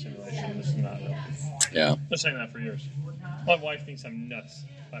believe we're in a simulation. This is not real. Yeah. I've been saying that for years. My wife thinks I'm nuts,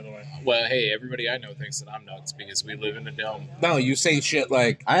 by the way. well, hey, everybody I know thinks that I'm nuts because we live in a dome. No, you say shit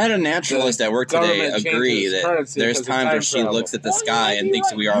like, I had a naturalist at work today government agree changes that currency there's because of times time where she travel. looks at the Well, sky you and might be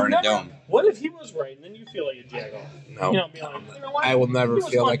thinks right. we are in a You never- dome. What if he was right, and then you feel like a jag off? no, You know, be like, you know what? I will never He was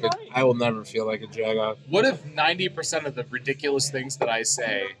feel fucking like right. I will never feel like a jagoff. What if 90% of the ridiculous things that I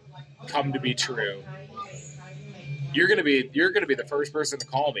say come to be true? You're gonna be the first person to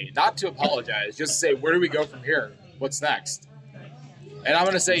call me, not to apologize, just to say, where do we go from here? What's next? And I'm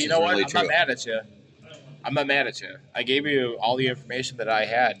gonna say, Which you is know what? really I'm not true. mad at you. I'm not mad at you. I gave you all the information that I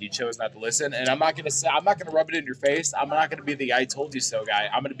had. You chose not to listen, and I'm not gonna rub it in your face. I'm not gonna be the "I told you so" guy.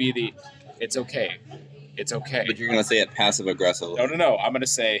 I'm gonna be the "It's okay, it's okay." But you're gonna say it passive aggressive. No. I'm gonna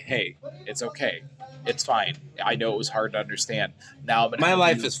say, "Hey, it's okay. It's fine. I know it was hard to understand. Now I'm gonna My help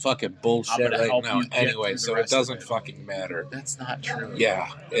life you." is fucking I'm bullshit gonna right help now you get anyway, through the so it rest of doesn't it. fucking matter. That's not true. Yeah,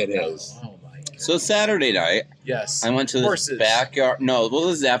 it is. Oh my god. So Saturday night, Yes. I went to this Horses. backyard. No, well,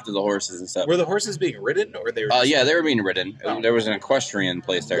 this is after the horses and stuff. Were the horses being ridden, or they were? Just Yeah, they were being ridden. Oh. There was an equestrian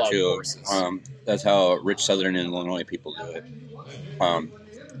place there Love too. horses. That's how rich Southern Illinois people do it.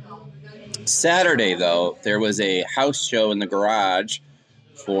 Saturday though, there was a house show in the garage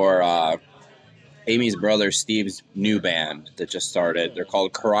for Amy's brother Steve's new band that just started. They're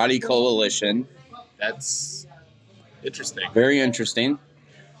called Karate Coalition. That's interesting. Very interesting.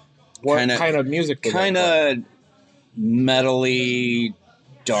 What Kinda- kind of music? do they Kind play? of metally,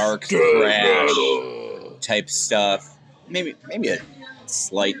 dark thrash type stuff. Maybe a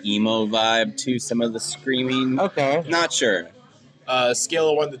slight emo vibe to some of the screaming. Okay. Not sure. Scale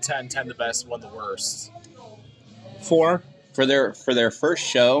of 1 to 10, 10 the best, 1 the worst. 4. For their first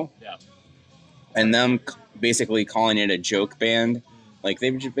show, Yeah. and them basically calling it a joke band, like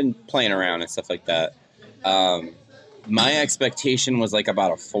they've just been playing around and stuff like that. My expectation was like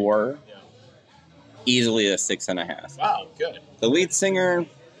about a 4, Yeah. easily a 6.5. Wow, good. The lead singer,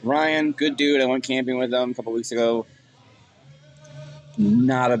 Ryan, good dude. I went camping with him a couple weeks ago.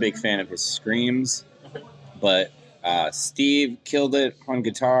 Not a big fan of his screams, Okay. but Steve killed it on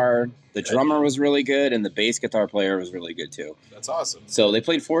guitar. The drummer was really good, and the bass guitar player was really good too. That's awesome. So they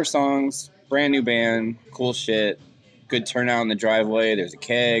played 4 songs, brand new band, cool shit, good turnout in the driveway. There's a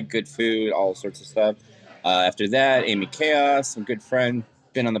keg, good food, all sorts of stuff. After that, Amy Chaos, a good friend,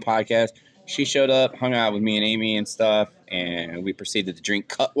 been on the podcast. She showed up, hung out with me and Amy and stuff, and we proceeded to drink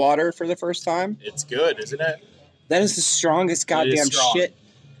cut water for the first time. It's good, isn't it? That is the strongest goddamn strong. shit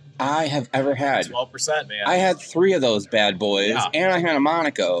I have ever had. 12%, man. I had 3 of those bad boys, Yeah. and I had a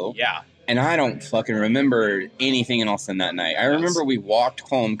Monaco. Yeah. And I don't fucking remember anything else in that night. I remember we walked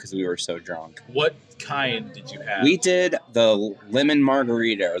home because we were so drunk. What kind did you have? We did the lemon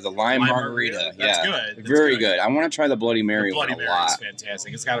margarita or the lime margarita. That's Yeah, good. That's very good. I want to try the Bloody Mary The Bloody one a Mary is lot.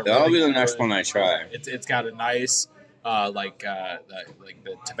 fantastic. It's got a That'll really be the good- next one I try. It's got a nice, like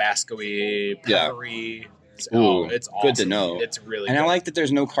the Tabasco-y, Yeah. peppery. Ooh, It's awesome. good to know. It's really And good. I like that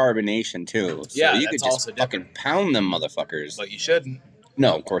there's no carbonation too. So Yeah, you could that's just also fucking different. pound them motherfuckers. But you shouldn't.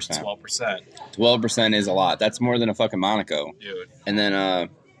 No, of course It's not. 12%, 12% is a lot. That's more than a fucking Monaco. dude. And then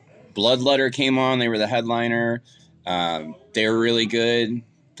Bloodletter came on. They were the headliner. They were really good.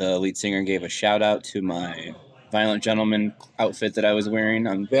 The lead singer gave a shout out to my Violent Gentleman outfit that I was wearing.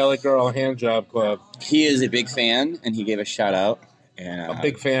 Valley Girl Handjob Club. He is a big fan, and he gave a shout out. And A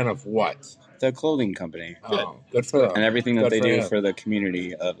big fan of what? the clothing company Oh, good for them. and everything that Good they for do him. for the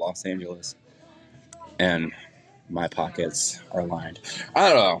community of Los Angeles. And my pockets are lined. I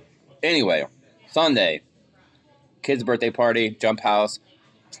don't know. Anyway, Sunday, kid's birthday party, jump house,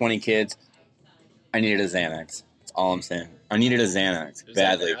 20 kids. I needed a Xanax. That's all I'm saying. I needed a Xanax Was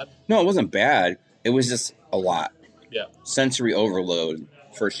that badly. bad? No, it wasn't bad. It was just a lot. Yeah. Sensory overload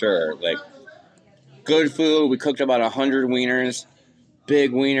for sure. Like good food. We cooked about 100 wieners,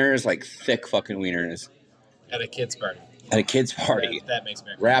 big wieners, like thick fucking wieners At a kid's party. at a kid's party. That makes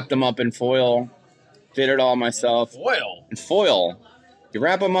me Wrapped them up in foil, did it all myself. foil. In foil. You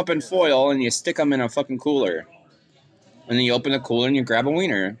wrap them up in foil and you stick them in a fucking cooler. And then you open the cooler and you grab a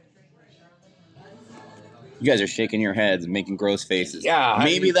wiener. You guys are shaking your heads and making gross faces. Yeah.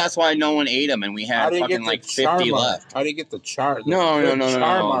 Maybe that's why no one ate them and we had fucking like 50 left. How do you get the char? No.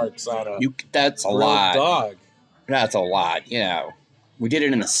 Char marks on a That's a grilled lot. dog. That's a lot. Yeah. We did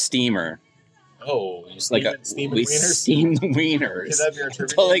it in a steamer. Oh, you steamed we wieners? steamed the wieners Could that be our trivia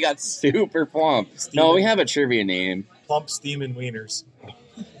until they name? got super plump. No, we have a trivia name. Plump steaming wieners.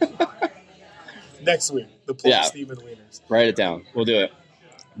 Next week, the plump steaming wieners. Write it down. We'll do it.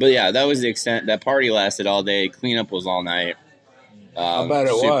 But yeah, that was the extent. That party lasted all day. Cleanup was all night. I bet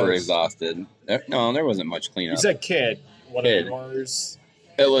it super was. Exhausted. There wasn't much cleanup. You said kid. One Kid. of your mothers.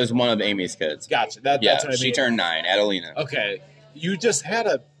 It was one of Amy's kids. Gotcha. That's what I mean. She turned 9, Adelina. Okay. You just had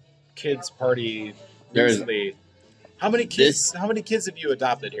a kids party There's- recently. How many kids? How many kids have you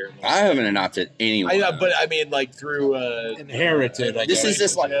adopted here? I haven't adopted anyone. But I mean, like through Inherited. I This guess. is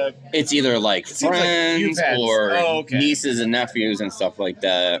just like it's either like seems like you've friends had- or nieces and nephews and stuff like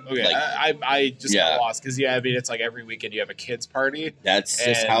that. Okay, Like, I just got lost because I mean it's like every weekend you have a kids party. that's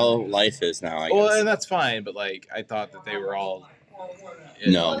just how life is now. I guess. Well, and that's fine, but like I thought that they were all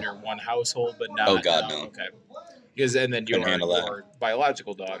under one household, but not. Oh, God, no. Okay, because and then Couldn't handle that. your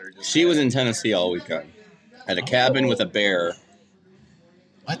biological daughter. She was in Tennessee all weekend. At a cabin with a bear.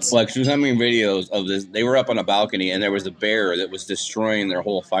 What? Like she was having videos of this. They were up on a balcony and there was a bear that was destroying their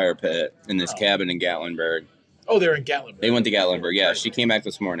whole fire pit in this cabin in Gatlinburg. Oh, they're in Gatlinburg. They went to Gatlinburg. Yeah, she came back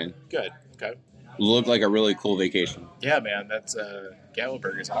this morning. Good. Okay. Looked like a really cool vacation. Yeah, man, that's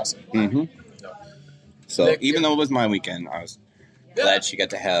Gatlinburg is awesome. Mm-hmm. No. So Nick, even though it was my weekend, I was glad she got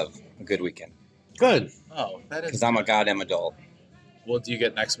to have a good weekend. Good. Oh, that is. Because I'm a goddamn adult. Well, do you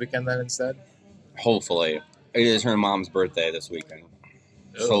get next weekend then instead? Hopefully. It is her mom's birthday this weekend.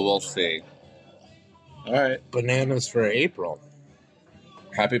 So we'll see. All right. Bananas for April.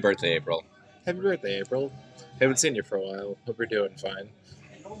 Happy birthday, April. Happy birthday, April. Haven't seen you for a while. Hope you're doing fine.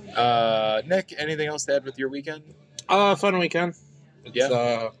 Nick, anything else to add with your weekend? Fun weekend.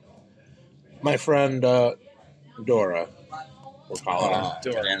 It's, my friend Dora, we'll call her.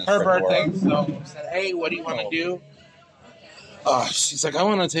 Dora. Her birthday. So I said, hey, what do you want to do? She's like, I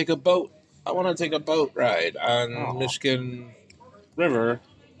want to take a boat. I want to take a boat ride on Michigan River.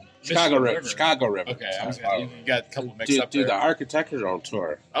 Chicago River. Chicago River. Okay, you got a couple mixed up do there. the architectural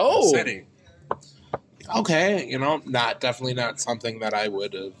tour. Oh. of the city. Okay, definitely not something that I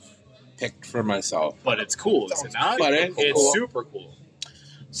would have picked for myself. But it's cool, is it not? But it's cool. super cool.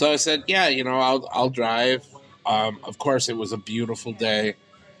 So I said, yeah, I'll drive. Of course, it was a beautiful day.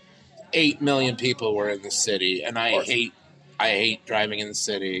 8 million people were in the city, and I hate driving in the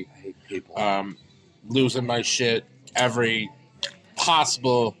city. I hate people. Losing my shit every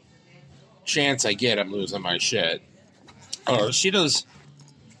possible chance I get. I'm losing my shit. Oh, she does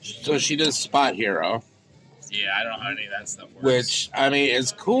Spot Hero. Yeah, I don't know how any of that stuff works. Which, I mean,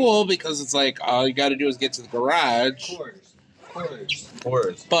 is cool because it's like all you got to do is get to the garage.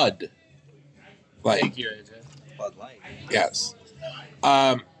 Coors. Bud. Thank you, AJ. Bud Light. Yes.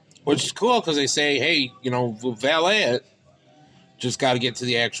 Which is cool because they say, hey, we'll valet it. Just got to get to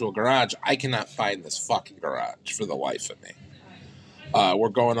the actual garage. I cannot find this fucking garage for the life of me. We're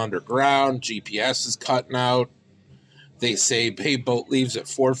going underground. GPS is cutting out. They say, hey, boat leaves at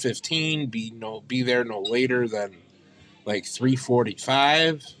 4:15. Be there no later than like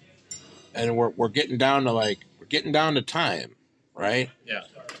 3:45. And we're getting down to time, right? Yeah.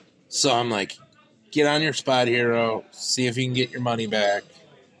 So I'm like, get on your Spot Hero, see if you can get your money back.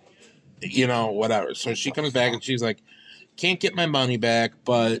 Whatever. So she comes back and she's like, can't get my money back,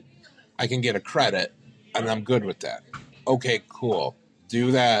 but I can get a credit, and I'm good with that. Okay, cool.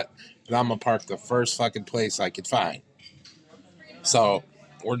 Do that, and I'm going to park the first fucking place I could find. So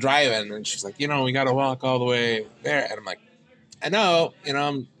we're driving, and she's like, we got to walk all the way there. And I'm like, I know,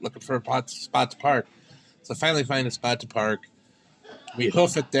 I'm looking for a spot to park. So I finally find a spot to park. We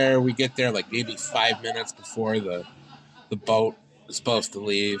hoof it there. We get there like maybe 5 minutes before the boat is supposed to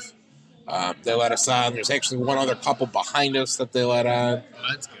leave. They let us on. There's actually one other couple behind us that they let on. Oh,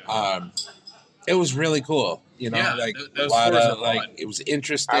 that's good. It was really cool. Yeah, a lot of it was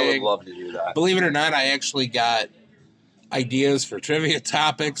interesting. I would love to do that. Believe it or not, I actually got ideas for trivia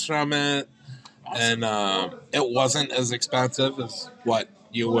topics from it. Awesome. And it wasn't as expensive as what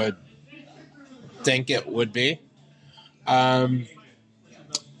you would think it would be.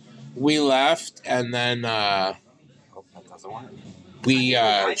 We left, and then we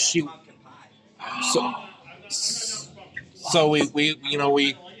so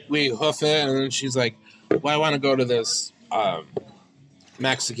we hoof it, and then she's like, well, I want to go to this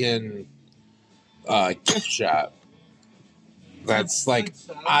Mexican gift shop that's like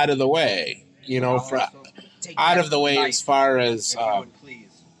out of the way, out of the way as far as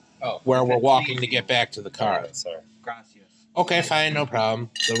where we're walking to get back to the car. Gracias. Okay, fine, no problem.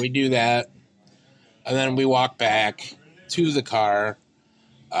 So we do that, and then we walk back to the car.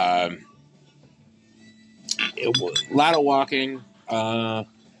 A lot of walking.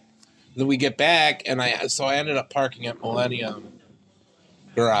 Then we get back, and I ended up parking at Millennium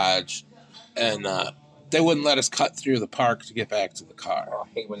Garage, and they wouldn't let us cut through the park to get back to the car. I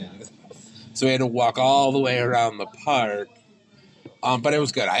hate when it is. So we had to walk all the way around the park. But it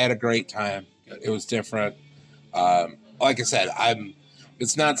was good. I had a great time. It was different. Like I said,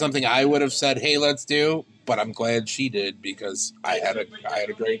 it's not something I would have said, hey, let's do, but I'm glad she did because I had a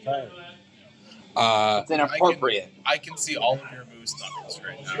great time. It's inappropriate. I can see all of your moose knuckles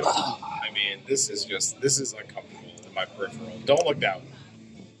right now. I mean, this is uncomfortable in my peripheral. Don't look down.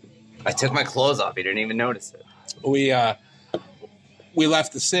 I took my clothes off. You didn't even notice it. We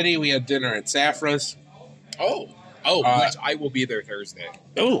left the city. We had dinner at Safra's. Which I will be there Thursday.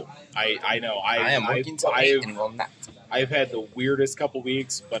 Oh, I know. I am working today and will not. I've had the weirdest couple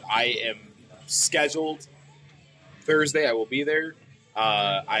weeks, but I am scheduled Thursday. I will be there.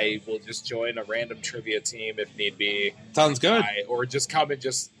 I will just join a random trivia team if need be. Sounds good. Or just come and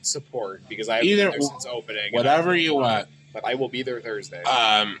just support because I have Either been there since opening. Whatever you want. But I will be there Thursday.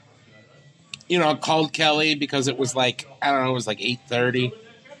 I called Kelly because it was like, I don't know, it was like 8:30.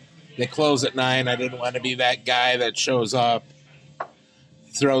 They close at 9. I didn't want to be that guy that shows up,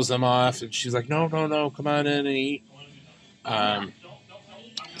 throws them off, and she's like, no, come on in and eat.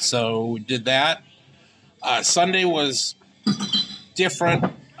 So we did that. Sunday was different.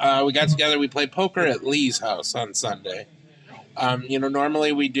 We got together. We played poker at Lee's house on Sunday.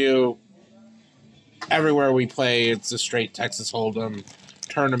 Normally we do everywhere we play. It's a straight Texas Hold'em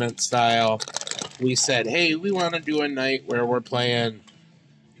tournament style. We said, hey, we want to do a night where we're playing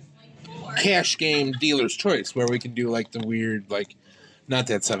cash game dealer's choice, where we can do like the weird, like, not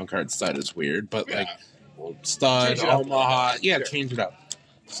that 7-card stud is weird, but like stud, Omaha. Yeah, change it up.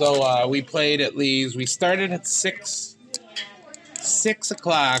 So we played at Lee's. We started at 6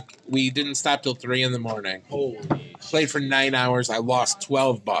 o'clock. We didn't stop till 3 in the morning. Holy Played for 9 hours. I lost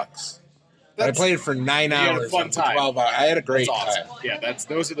 $12. I played for 9 hours. Fun time. 12 hours. I had a great awesome. time. Yeah,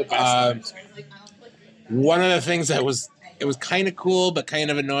 those are the best times. One of the things that was kind of cool but kind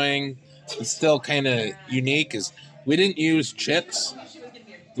of annoying, and still kind of unique, is we didn't use chips.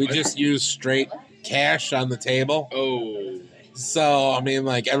 We just used straight cash on the table. Oh. So, I mean,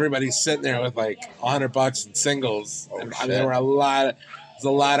 like, everybody's sitting there with like $100 in singles. And there were a lot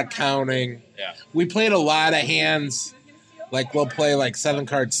of counting. Yeah. We played a lot of hands. Like, we'll play like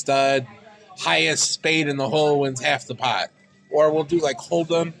 7-card stud. Highest spade in the hole wins half the pot. Or we'll do like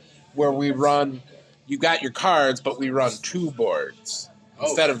Hold'em, where we run, you got your cards, but we run 2 boards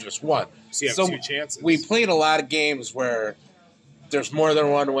instead of just one. So you have 2 chances. We played a lot of games where there's more than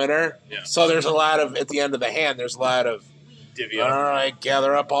one winner. Yeah. So there's a lot of, at the end of the hand, there's a lot of, divvy up. all right,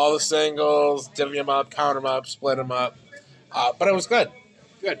 gather up all the singles, divvy them up, count them up, split them up. But it was good.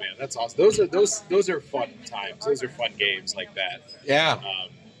 Good, man. That's awesome. Those are fun times. Those are fun games like that. Yeah.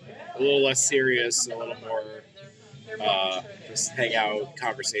 A little less serious, a little more just hang out,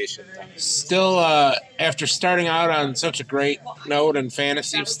 conversation time. Still, after starting out on such a great note in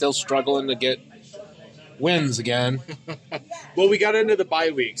fantasy, still struggling to get wins again. Well, we got into the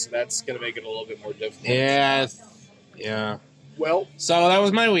bye week, so that's going to make it a little bit more difficult. Yeah. Well, so that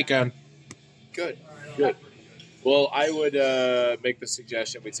was my weekend. Good. Well, I would make the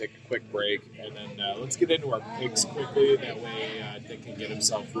suggestion we take a quick break, and then let's get into our picks quickly. That way Nick can get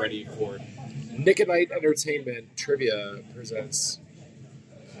himself ready for Nick and Night Entertainment Trivia presents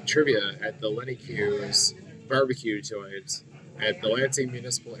trivia at the Lenny Q's barbecue joint at the Lansing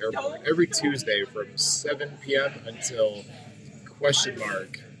Municipal Airport every Tuesday from 7 p.m. until ? Which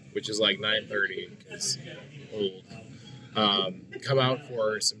is like 9:30 because old. Come out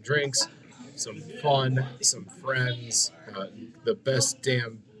for some drinks, some fun, some friends, the best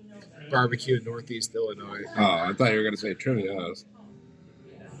damn barbecue in Northeast Illinois. Oh, I thought you were going to say trivia house.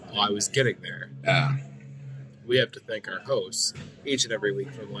 Well, I was getting there. Yeah. We have to thank our hosts each and every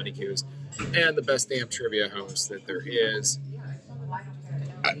week from Lenny Q's and the best damn trivia host that there is,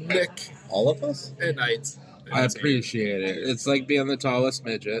 Nick. All of us? And Night. I appreciate it. It's like being the tallest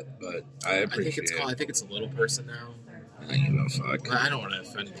midget, but I appreciate it. I think it's a little person now. I don't give a fuck. I don't want to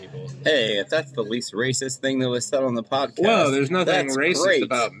offend people. Hey, if that's the least racist thing that was said on the podcast. Well, there's nothing that's racist great.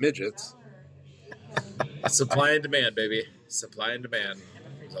 about midgets. Supply and demand, baby. Supply and demand.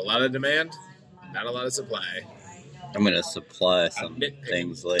 There's a lot of demand, not a lot of supply. I'm going to supply some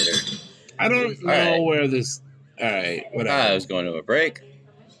things later. I don't know where this... All right, whatever. I was going to a break.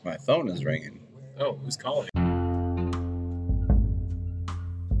 My phone is ringing. Oh, who's calling?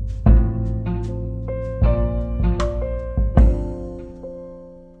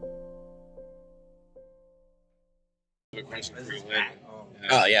 a question for you, Lynn.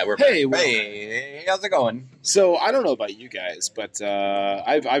 Oh yeah, we're Hey, hey, how's it going? So I don't know about you guys, but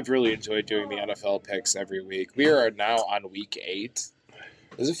I've really enjoyed doing the NFL picks every week. We are now on week 8.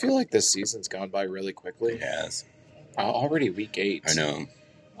 Does it feel like this season's gone by really quickly? Yes, already week 8. I know.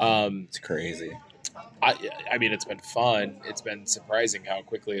 It's crazy. I mean, it's been fun. It's been surprising how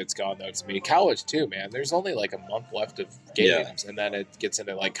quickly it's gone, though, to me. College, too, man. There's only like a month left of games, and then it gets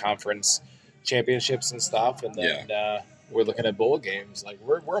into like conference championships and stuff, and then we're looking at bowl games. Like,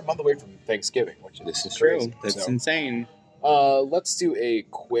 we're a month away from Thanksgiving, which is crazy. True. That's insane. Let's do a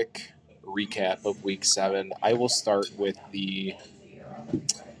quick recap of week 7. I will start with the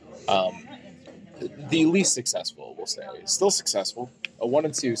least successful, we'll say. Still successful. A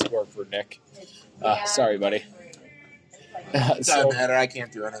 1-2 score for Nick. Sorry, buddy. Doesn't matter. I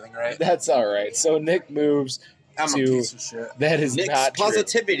can't do anything right. That's all right. So Nick moves I'm to... a piece of shit. That is Nick's not true.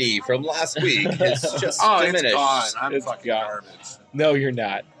 positivity from last week is just diminished. It's gone. I'm It's fucking gone. garbage. No, you're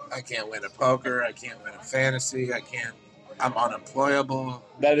not. I can't win a poker. I can't win a fantasy. I'm unemployable.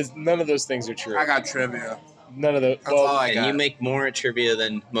 That is... None of those things are true. I got trivia. None of those... That's all I And got. you make more at trivia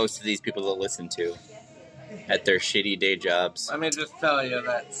than most of these people that listen to at their shitty day jobs. Let me just tell you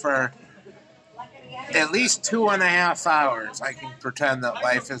that for at least 2.5 hours, I can pretend that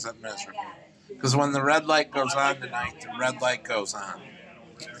life isn't miserable. Because when the red light goes on tonight, the red light goes on.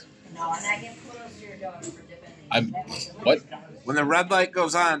 What? When the red light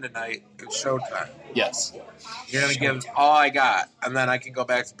goes on tonight, it's showtime. Yes. You're going to give all I got, and then I can go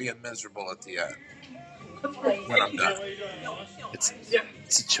back to being miserable at the end. When I'm done.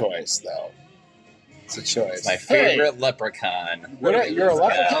 It's a choice, though. It's a choice. My favorite leprechaun. You're a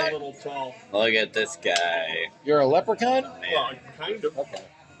leprechaun? A little tall. Look at this guy. You're a leprechaun? Well, kind of. Okay.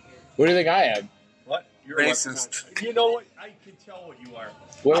 What do you think I am? What? You're Racist. A you know what? I can tell what you are.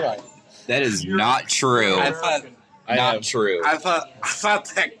 What am I? That is not true. I thought Not true. I thought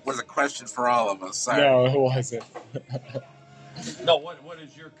that was a question for all of us. Sorry. No, it wasn't. No, what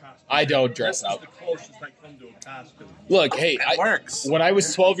is your costume? I don't dress This up. is the closest I come to a costume. Look, hey, It works. when I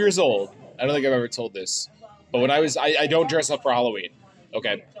was 12 years old, I don't think I've ever told this, but when I don't dress up for Halloween,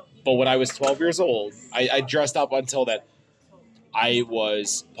 okay? But when I was 12 years old, I dressed up until that. I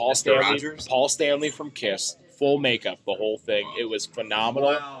was Paul Stanley from Kiss, full makeup, the whole thing. It was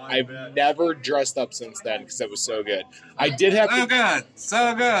phenomenal. Wow, I I've bet. never dressed up since then because it was so good. I did have So to. good.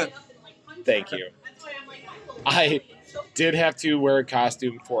 So good. Thank you. I did have to wear a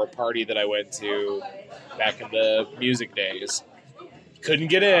costume for a party that I went to back in the music days. Couldn't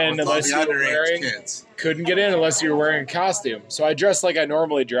get in With all unless the you were underage wearing. kids. Couldn't get in unless you were wearing a costume. So I dressed like I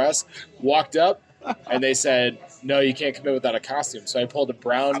normally dress. Walked up, and they said, "No, you can't come in without a costume." So I pulled a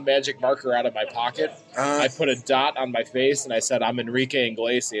brown magic marker out of my pocket. I put a dot on my face, and I said, "I'm Enrique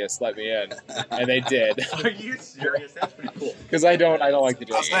Iglesias. Let me in." And they did Are you serious? That's pretty cool. because I don't like to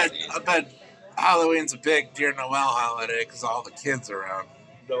dress. I bet Halloween's a big Dear Noel holiday because all the kids are around.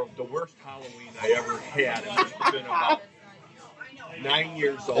 The worst Halloween I ever had has been about 9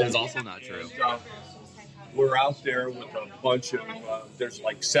 years old. That is also not true. And, we're out there with a bunch of, there's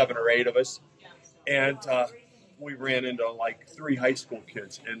like 7 or 8 of us. And we ran into like 3 high school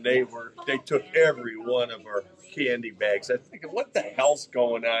kids, and they took every one of our candy bags. I was thinking, what the hell's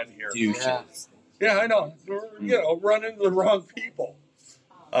going on here? Yeah, I know. We're, run into the wrong people.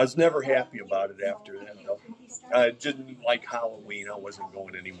 I was never happy about it after that, though. I didn't like Halloween. I wasn't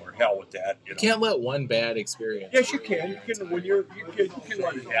going anymore. Hell with that. You Can't let one bad experience. Yes, you can. You can when you can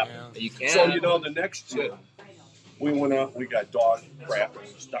let it happen. You can. So the next we went out. We got dog crap and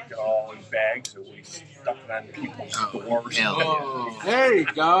we stuck it all in bags and we stuck it on people's doors. There you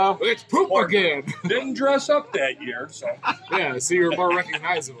go. It's poop again. Didn't dress up that year, so. Yeah, so you're more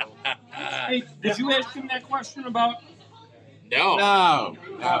recognizable. Hey, did you ask him that question about? No. No.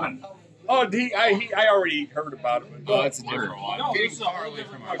 Oh, I already heard about it. Oh, that's a different one. No, Getting this is far away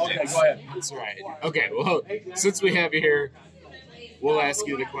from our Okay, picks. go ahead. That's right. Okay, well, since we have you here, we'll ask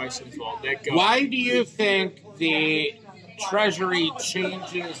you the questions while Nick goes. Why do you think the Treasury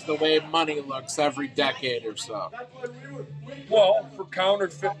changes the way money looks every decade or so? Well, for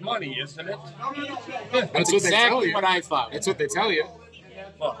counterfeit money, isn't it? That's what they tell exactly you. what I thought. That's what they tell you.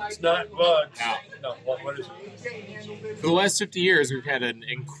 Well, it's not, but no. What is it? For the last 50 years, we've had an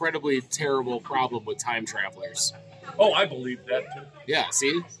incredibly terrible problem with time travelers. Oh, I believe that too. Yeah,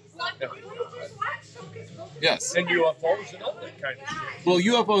 see? Yes. And UFOs and all that kind of shit. Well,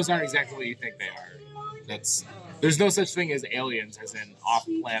 UFOs aren't exactly what you think they are. There's no such thing as aliens, as in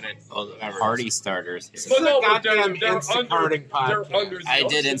off-planet. Party starters. But no, but goddamn they're Instacarting podcast. they're under the I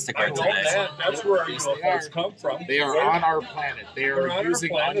did ocean. Instacart I know today. that. That's where our Yes, they UFOs are. come from. They are on our planet. They They're are on our using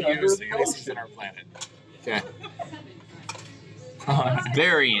planet, unused under the places ocean. in our planet. Okay.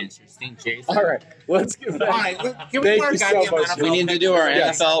 Very interesting, Jason. All right, let's get back. All right, can we Thank start you so goddamn much. NFL We need to picks? do our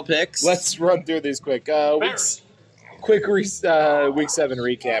Yes. NFL picks. Let's run through these quick. Week 7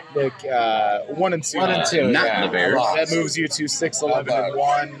 recap. Nick, 1 and 2. 1 and 2. Not yeah. the Bears. That moves you to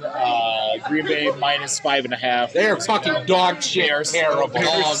 6-11-1. Green Bay -5.5. They are fucking dog shit. They are terrible.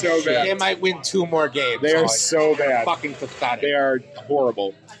 Dog so shit. bad. They might win 2 more games. They are Oh, so bad. fucking pathetic. They are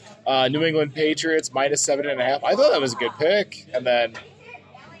horrible. New England Patriots -7.5. I thought that was a good pick. And then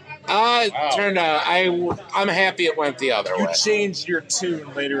Turned out I'm happy it went the other you way. changed your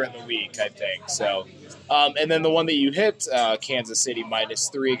tune later in the week, I think. So, and then the one that you hit, Kansas City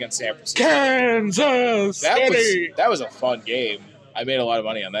 -3 against San Francisco. Kansas City. That was a fun game. I made a lot of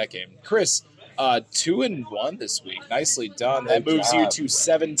money on that game. Chris, 2-1 this week. Nicely done. That Good moves job. you to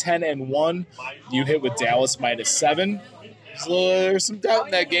 7-10-1. You hit with Dallas -7. So there's some doubt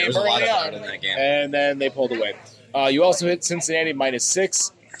in that game There's a lot early of on. doubt in that game. And then they pulled away. You also hit Cincinnati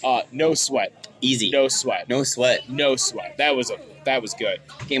 -6. No sweat. Easy. No sweat. No sweat. No sweat. That was good.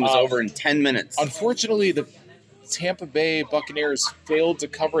 Game was over in 10 minutes. Unfortunately, the Tampa Bay Buccaneers failed to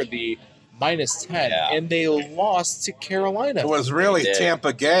cover the -10, Yeah. and they lost to Carolina. It was really They did.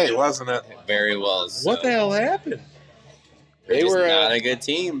 Tampa Gay, wasn't it? Very well. So. What the hell happened? They're They just were not a good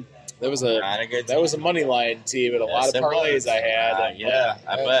team. that was Not a good team. a money line team and a lot Yes, of it parlays was. I had. Yeah,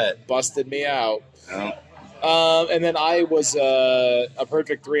 I bet. Busted me out. Oh. And then I was a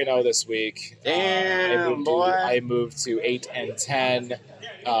perfect 3-0 this week. Damn, boy. I moved to 8-10.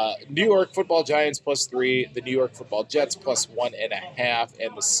 New York Football Giants +3, the New York Football Jets +1.5,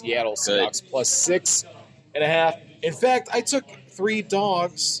 and the Seattle Seahawks +6.5. In fact, I took 3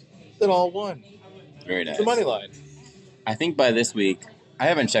 dogs that all won Very nice. the money line. I think by this week, I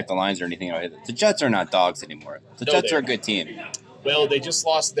haven't checked the lines or anything. The Jets are not dogs anymore. The No, Jets they are a aren't. good team. Well, they just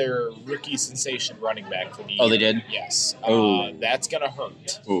lost their rookie sensation running back for the year. Oh, they did? Yes. Oh. That's going to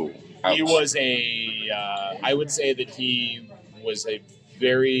hurt. Ooh. He Ouch. was I would say that he was a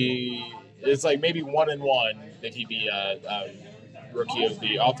very, it's like maybe 1-1 that he'd be a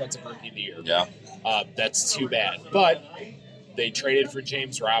offensive rookie of the year. Yeah. That's too bad. But they traded for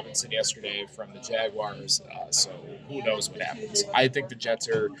James Robinson yesterday from the Jaguars, so who knows what happens. I think the Jets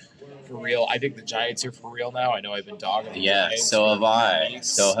are for real. I think the Giants are for real now. I know I've been dogging the Yeah, Giants so for have I. weeks.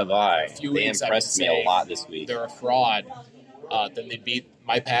 So have I. A few They weeks I've impressed been me a saying lot this week. They're a fraud. Then they beat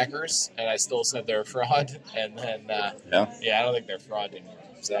my Packers, and I still said they're a fraud. And then, I don't think they're a fraud anymore.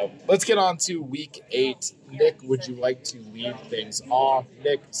 So let's get on to Week 8. Nick, would you like to lead things off?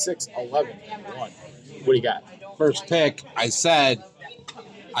 Nick, 6-11-1. What do you got? First pick, I said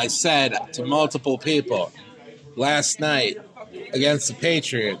to multiple people last night against the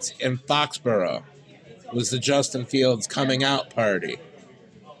Patriots in Foxborough was the Justin Fields coming out party.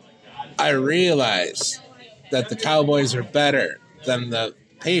 I realized that the Cowboys are better than the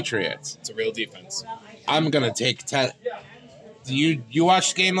Patriots. It's a real defense. I'm going to take 10. You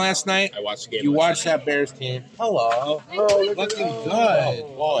watched the game last night? I watched the game. You last watched that Bears team? Hello. Looking good.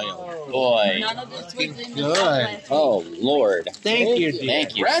 Boy. None of this was in the Good. last Oh, Lord. Thank you, dear.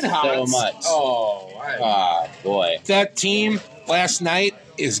 Thank you Red so Hots. much. Oh, Boy. That team last night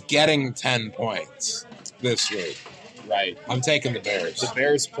is getting 10 points this week. right. I'm taking the Bears. The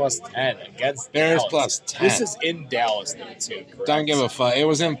Bears +10 against Bears Dallas. +10. This is in Dallas, though, too. Correct? Don't give a fuck. It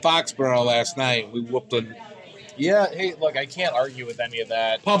was in Foxborough last night. We whooped the Yeah, hey, look, I can't argue with any of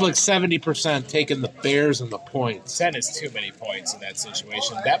that. public 70% taking the Bears and the points. 10 is too many points in that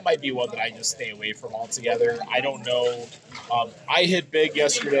situation. That might be one that I just stay away from altogether. I don't know. I hit big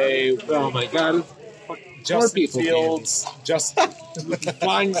yesterday. Oh my God. Justin people Fields. Justin.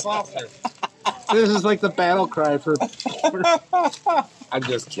 Flying saucer. This is like the battle cry for I'm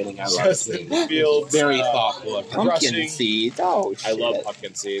just kidding. I love Justin it. Fields. Very thoughtful. Pumpkin Rushing. seeds. Oh, shit. I love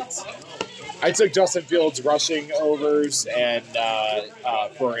pumpkin seeds. I took Justin Fields rushing overs and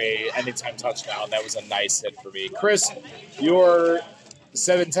for a anytime touchdown. That was a nice hit for me. Chris, your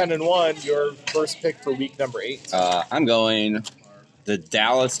 7-10-1. Your first pick for week number 8. I'm going the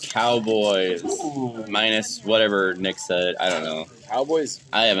Dallas Cowboys minus whatever Nick said. I don't know. Cowboys.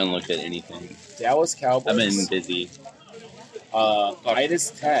 I haven't looked at anything. Dallas Cowboys. I've been busy.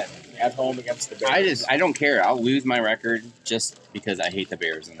 -10 at home against the Bears. I don't care. I'll lose my record just because I hate the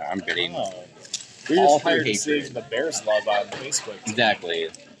Bears and I'm getting Oh. We're all just tired through of seeing hatred. the Bears love on Facebook. Exactly.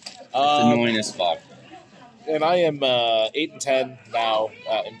 It's Um, annoying as fuck. and I am 8-10 now,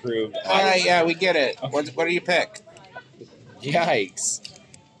 improved. All right, yeah, we get it. What do you pick? Yikes!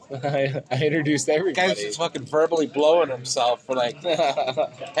 I introduced The everybody. guy's just fucking verbally blowing himself for like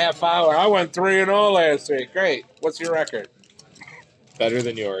half hour. I went 3-0 last week. Great. What's your record? Better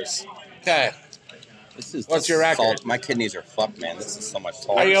than yours. Okay. This is What's your record? My kidneys are fucked, man. This is so much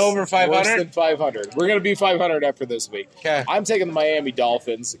salt. Are you over Worse 500? than 500. We're going to be 500 after this week. Okay. I'm taking the Miami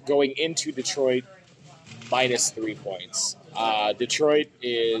Dolphins going into Detroit -3 points. Detroit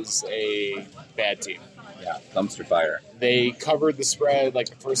is a bad team. Yeah, dumpster fire. They covered the spread like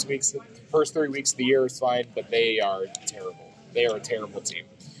the first 3 weeks of the year is fine, but they are terrible. They are a terrible team.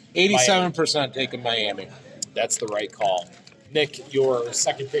 87% taking Miami. That's the right call. Nick, your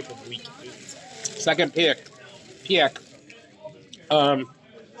second pick of week 8. Second pick.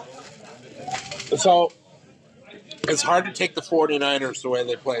 So it's hard to take the 49ers the way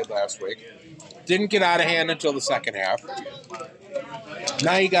they played last week. Didn't get out of hand until the second half.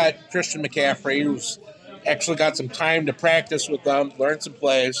 Now you got Christian McCaffrey, who's actually got some time to practice with them, learn some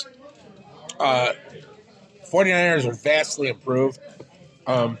plays. 49ers are vastly improved.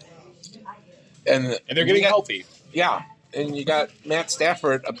 And they're getting healthy. Yeah. And you got Matt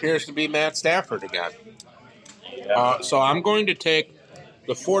Stafford, appears to be Matt Stafford again. So I'm going to take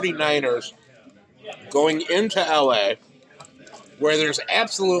the 49ers going into L.A., where there's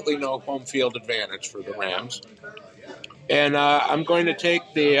absolutely no home field advantage for the Rams. And I'm going to take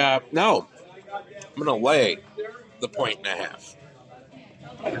I'm going to lay the 1.5.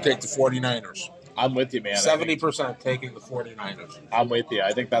 I'm going to take the 49ers. I'm with you, man. 70% taking the 49ers. I'm with you.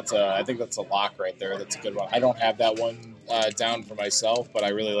 I think that's a lock right there. That's a good one. I don't have that one down for myself, but I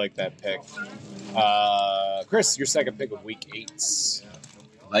really like that pick. Chris, your second pick of week 8.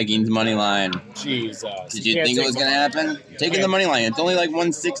 Vikings money line. Jesus. Did you think it was going to happen? Taking the money line. It's only like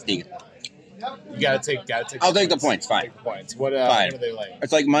 160. You gotta take. I'll take the points. Fine. Take the points. What Fine. are they like?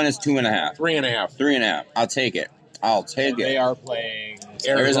 It's like -2.5. 3.5. 3.5. I'll take it. They are playing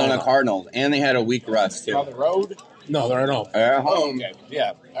Arizona Cardinals, and they had a week rest too. on the road. No, they're at home. At Oh, home. okay.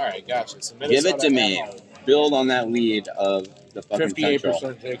 Yeah. All right. Gotcha. So Give Minnesota it to me. at home. Build on that lead of the fucking 58%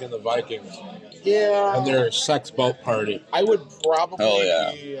 Central. taking the Vikings. Yeah. And their sex boat party. I would probably Oh,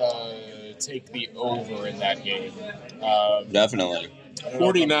 yeah. take the over in that game. Definitely. I don't know if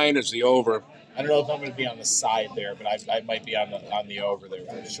 49 is the over. I don't know if I'm going to be on the side there, but I might be on the over there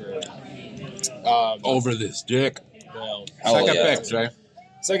for sure. Over this dick. Well, Second yeah. pick, Jay.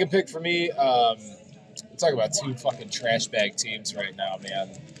 second pick for me. We're talking about two fucking trash bag teams right now, man.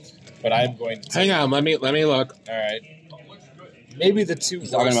 But I'm going to Hang on, let me look. All right. Maybe the two.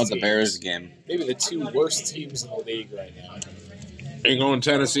 He's talking worst about the teams. Bears game. Maybe the two worst teams in the league right now. Are you going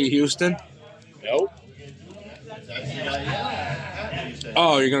Tennessee, Houston? Nope.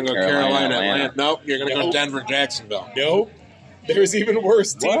 Oh, you're going to go Carolina, Atlanta. Atlanta. Nope, you're going to go Nope. Denver, Jacksonville. Nope. There's even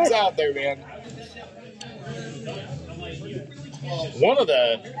worse teams out there, man. One of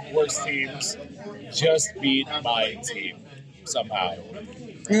the worst teams just beat my team somehow.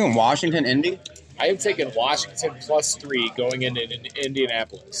 You going Washington, Indy? I am taking Washington +3 going into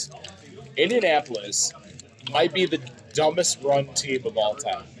Indianapolis. Indianapolis might be the dumbest run team of all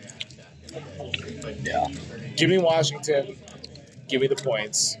time. Yeah. Give me Washington. Give me the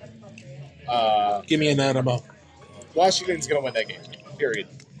points. Give me an animal. Washington's going to win that game. Period.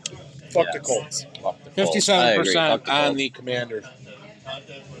 Fuck the Colts. 57% on the Commanders.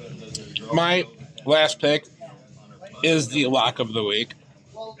 My last pick is the lock of the week.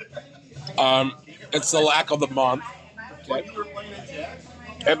 It's the lock of the month.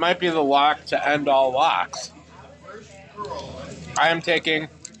 It might be the lock to end all locks. I am taking,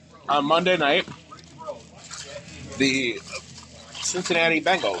 on Monday night, the Cincinnati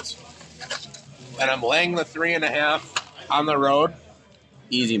Bengals. And I'm laying the 3.5 on the road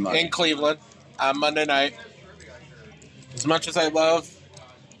Easy money. in Cleveland on Monday night. As much as I love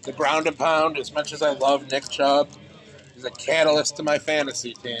the ground and pound, as much as I love Nick Chubb, he's a catalyst to my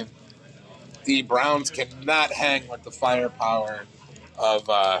fantasy team. The Browns cannot hang with the firepower of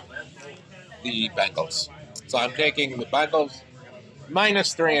the Bengals. So I'm taking the Bengals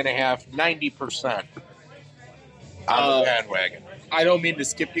 -3.5, 90% on the bandwagon. I don't mean to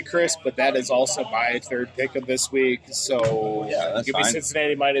skip you, Chris, but that is also my third pick of this week. So Yeah, that's give me fine.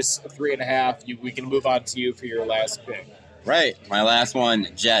 Cincinnati -3.5. We can move on to you for your last pick. Right. My last one,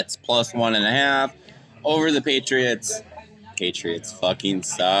 Jets +1.5 over the Patriots. Patriots fucking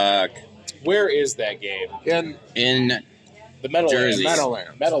suck. Where is that game? In The Meadowlands. Jersey.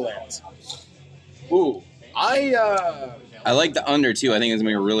 Meadowlands. Ooh. I like the under too. I think it's gonna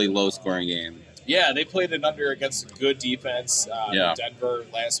be a really low scoring game. Yeah, they played an under against a good defense. Yeah. Denver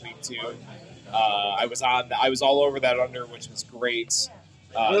last week too. I was all over that under, which was great.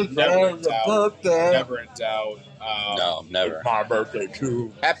 Never in doubt. Never in doubt. No, never. My birthday,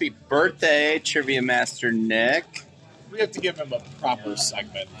 too. Happy birthday, Trivia Master Nick. We have to give him a proper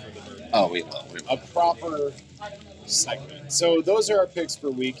segment for the birthday. Oh, we will. A proper segment. So those are our picks for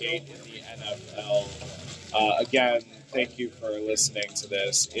week 8 in the NFL. Again, thank you for listening to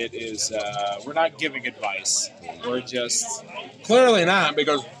this. It is, we're not giving advice. We're just... Clearly not,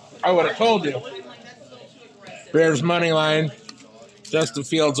 because I would have told you. Bears money line. Justin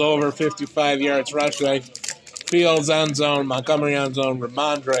Fields over 55 yards rushing. Fields end zone. Montgomery end zone.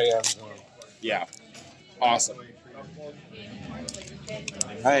 Ramondre end zone. Yeah. Awesome.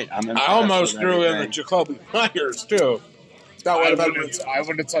 Right, I almost threw in the Jacoby Myers, too. That would have been, I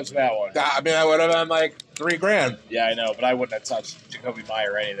wouldn't have touched that one. I mean, that would have been like $3,000. Yeah, I know, but I wouldn't have touched Jacoby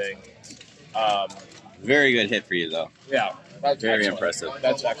Meyer or anything. Very good hit for you, though. Yeah. That's Very excellent. impressive.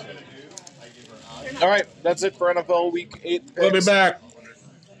 That's excellent. All right, that's it for NFL Week 8 picks. We'll be back.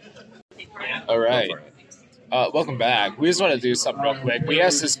 All right. Welcome back. We just want to do something real quick. We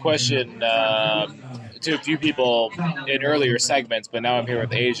asked this question to a few people in earlier segments, but now I'm here with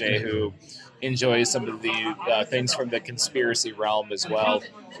AJ, who enjoys some of the things from the conspiracy realm as well.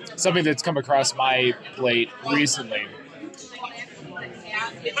 Something that's come across my plate recently.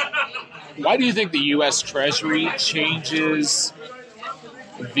 Why do you think the U.S. Treasury changes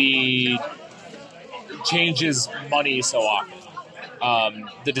money so often?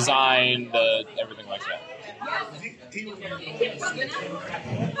 The design, everything like that. Do you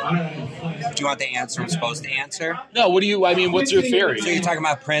want the answer I'm supposed to answer? No, what's your theory? So you're talking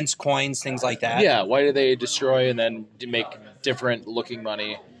about prints, coins, things like that? Yeah, why do they destroy and then make different looking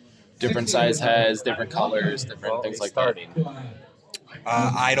money, different size heads, different colors, different things like that?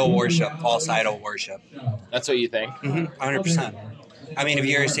 Idol worship, false idol worship. That's what you think? 100%. I mean, if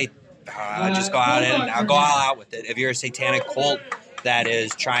you're a just go out and I'll go all out with it. If you're a satanic cult that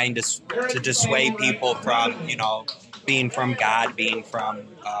is trying to dissuade people from, being from God, being from,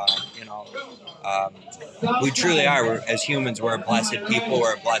 we truly are. As humans, we're a blessed people.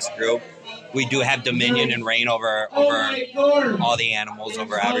 We're a blessed group. We do have dominion and reign over all the animals,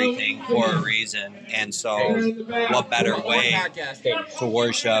 over everything for a reason. And so what better way to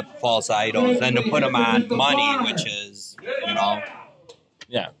worship false idols than to put them on money, which is,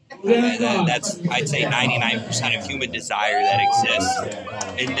 Yeah. That's, I'd say, 99% of human desire that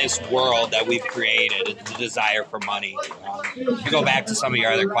exists in this world that we've created, the desire for money. If you go back to some of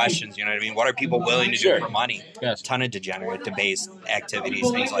your other questions, you know what I mean? What are people willing to do for money? Yes. A ton of degenerate, debased activities,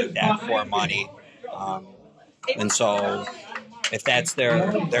 things like that for money. And so if that's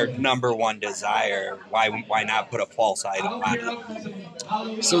their number one desire, why not put a false idol on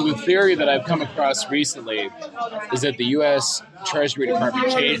it? So the theory that I've come across recently is that the U.S. Treasury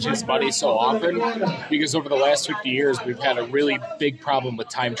Department changes money so often because over the last 50 years we've had a really big problem with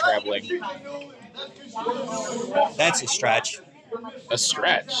time traveling. That's a stretch. A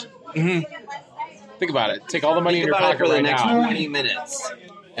stretch? Mm-hmm. Think about it. Take all the money in your pocket for the right next now. 20 minutes,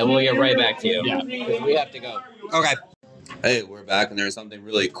 and we'll get right back to you. Yeah. We have to go. Okay. Hey, we're back, and there's something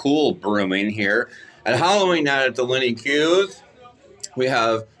really cool brewing here. At Halloween night at the Lenny Q's, we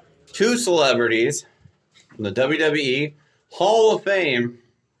have two celebrities from the WWE Hall of Fame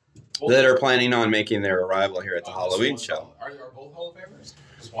that are planning on making their arrival here at the Halloween show. Are both Hall of Famers?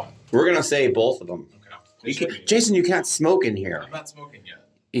 Just one. We're going to say both of them. Okay. Jason, you can't smoke in here. I'm not smoking yet.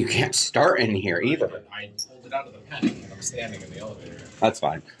 You can't start in here either. I pulled it out of the pen and I'm standing in the elevator. That's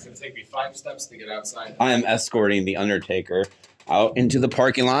fine. It's going to take me 5 steps to get outside. I am escorting the Undertaker out into the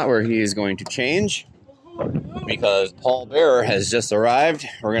parking lot where he is going to change because Paul Bearer has just arrived.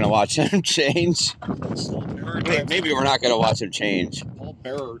 We're going to watch him change. Maybe we're not going to watch him change. Paul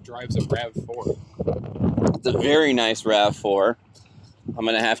Bearer drives a RAV4. It's a very nice RAV4. I'm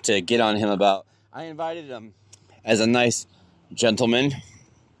going to have to get on him about... I invited him as a nice gentleman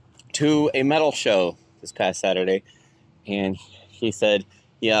to a metal show this past Saturday, and he said,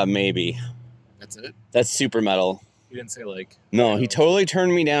 yeah, maybe. That's it? That's super metal. You didn't say like... No, he totally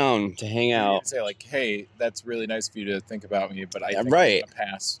turned me down to hang You out. didn't say like, hey, that's really nice of you to think about me, but I think right. I'm going to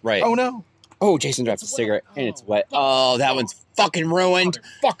pass. Right. Oh, no. Oh, Jason dropped a cigarette, and it's wet. Oh, that one's fucking ruined.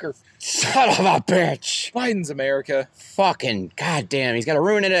 Fucker. Son of a bitch. Biden's America. Fucking goddamn, he's got to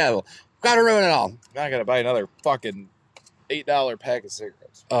ruin it all. Got to ruin it all. I'm not going to buy another fucking $8 pack of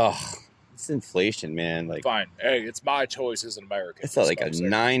cigarettes. Ugh. It's inflation, man. Like, Fine. Hey, it's my choice as an American. it's like a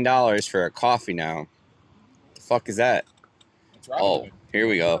 $9 for a coffee now. The fuck is that? Oh, here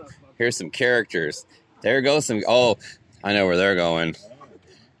we go. Here's some characters. There goes some... Oh, I know where they're going.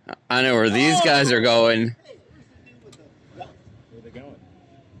 I know where these guys are going. Where are they going?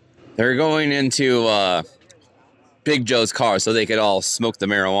 They're going into Big Joe's car so they could all smoke the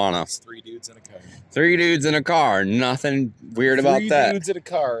marijuana. It's 3 dudes in a car. 3 dudes in a car. Nothing weird about that. 3 dudes in a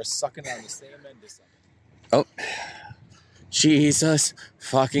car sucking on the same end of something. Oh, Jesus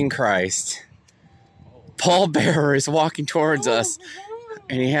fucking Christ. Paul Bearer is walking towards us,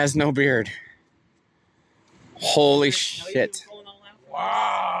 And he has no beard. Holy shit.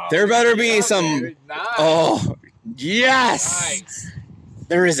 Wow. There better be some... Nice. Oh, yes! Nice.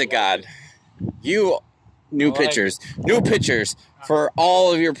 There is a God. You... New pictures for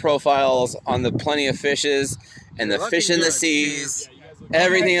all of your profiles on the Plenty of Fishes and the Fish in the Seas,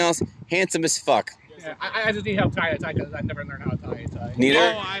 everything else, handsome as fuck. Yeah, I just need help tie a tie because I've never learned how to tie a tie. Neither?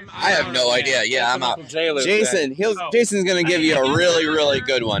 Oh, I have no idea. Yeah, I'm out. Jailer Jason, Jason's gonna give you a really, really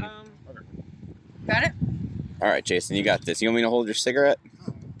good one. Got it? All right, Jason, you got this. You want me to hold your cigarette?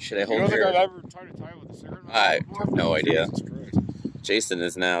 Should I You hold don't think your... I've ever tried to tie with a cigarette? I have no idea. Jesus Christ. Jason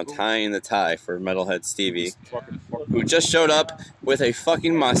is now tying the tie for Metalhead Stevie, who just showed up with a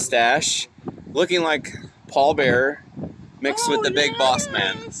fucking mustache, looking like Paul Bearer mixed with the Big Boss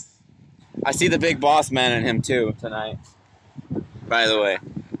Man. I see the Big Boss Man in him too tonight. By the way,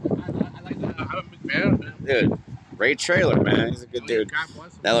 I like that. I'm a big fan. dude, great trailer, man. He's a good dude. God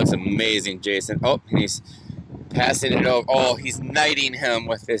bless him. That looks amazing, Jason. Oh, and he's passing it over. Oh, he's knighting him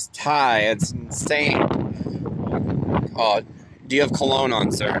with his tie. It's insane. Oh, do you have cologne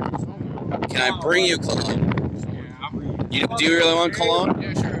on, sir? Can I bring you cologne? Do you really want cologne?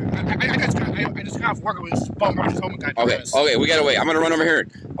 Yeah, sure. I just got off work with this bum rush home and got Okay, dressed. okay, we gotta wait. I'm gonna run over here.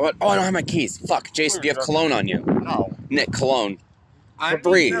 I don't have my keys. Fuck, Jason, do you have cologne on you? No. Nick, cologne.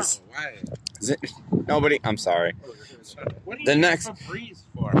 Febreze. Is it? Nobody? I'm sorry. What do The you need next- Febreze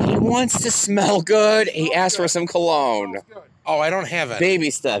for? He wants to smell good. He asked for some cologne. Oh, I don't have it.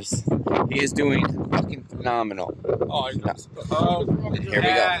 Baby steps. He is doing fucking phenomenal. Oh, Here we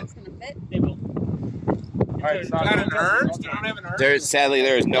go. It's gonna fit. Is that an urn? You don't have an urn? Sadly,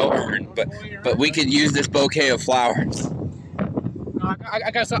 there is no urn, but we could use this bouquet of flowers. No,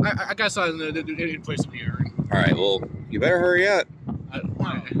 I got some in place of the urn. All right, well, you better hurry up.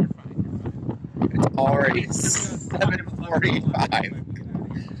 It's already 7:45.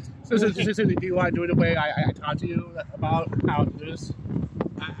 So, do you want to do it the way I taught to you about how to do this?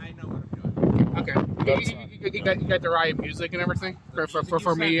 I know what I'm doing. Okay. You got the right music and everything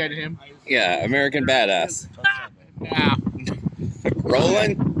for me and him? Yeah, American Badass. Yeah.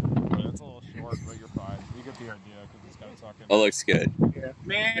 Rolling? Yeah, it's a little short, but you're fine. You get the idea because he's kind of talking. Oh, looks good.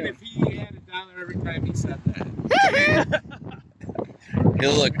 Man, if he had $1 every time he said that. You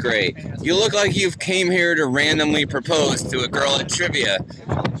look great. You look like you've came here to randomly propose to a girl at trivia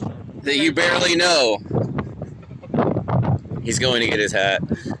that you barely know. He's going to get his hat.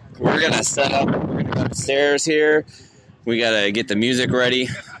 We're going to set up. We're going to go upstairs here. We got to get the music ready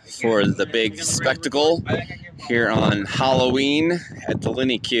for the big spectacle here on Halloween at the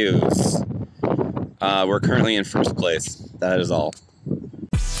Linny Q's. We're currently in first place. That is all.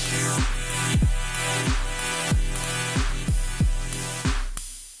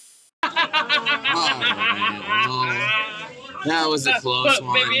 That was a close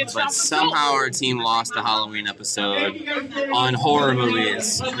one, but somehow our team lost the Halloween episode on horror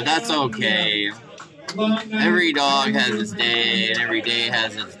movies. But that's okay. Every dog has its day, and every day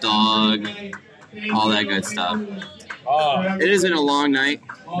has its dog. All that good stuff. It has been a long night.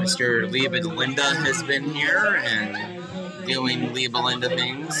 Mr. Lee Belinda has been here and doing Lee Belinda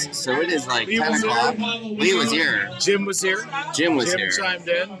things. So it is like 10 o'clock. Lee was here. Jim was here. Jim was Jim here. chimed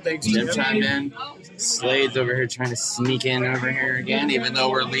in. Thanks, Jim chimed in. Slade's over here trying to sneak in over here again, even though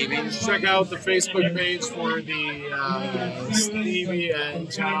we're leaving. Check out the Facebook page for the Stevie and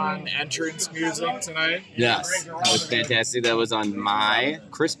John entrance music tonight. Yes, that was fantastic. That was on my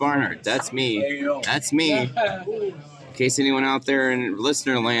Chris Barnard. That's me. That's me. In case anyone out there in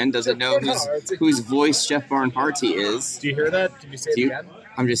listener land doesn't know whose voice Chef Barnharty is. Do you hear that? Can you say it again?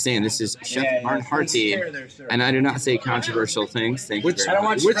 I'm just saying, this is Chef Barnharty, and I do not say controversial things. Thank you very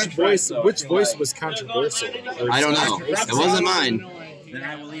much. Which voice was controversial? I don't know. It wasn't mine.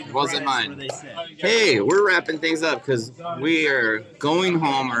 It wasn't mine. Hey, we're wrapping things up because we are going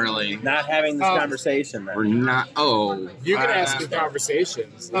home early. Not having this conversation, then. We're not. Oh. You can ask me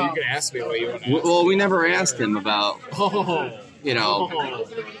conversations. You can ask me what you want to ask. Well, we never asked him about, you know.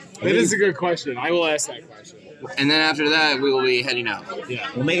 That is a good question. I will ask that question. And then after that, we will be heading out. Yeah.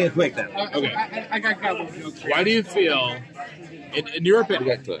 We'll make it quick then. Okay. I got one joke. Why do you feel, in your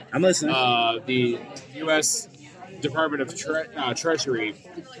opinion, I'm listening. The U.S. Department of Treasury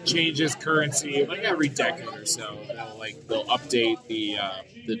changes currency like every decade or so? They'll update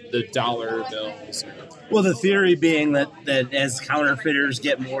the dollar bills. Well, the theory being that as counterfeiters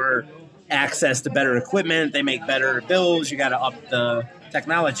get more access to better equipment, they make better bills. You got to up the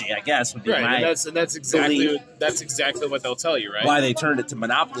technology, I guess. Would be Right, my and that's exactly what they'll tell you, right? Why they turned it to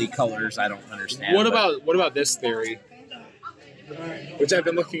monopoly colors, I don't understand. What about this theory, which I've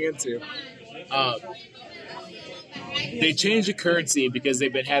been looking into? They changed the currency because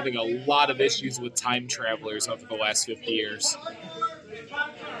they've been having a lot of issues with time travelers over the last 50 years.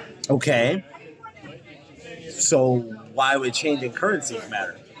 Okay. So why would changing currencies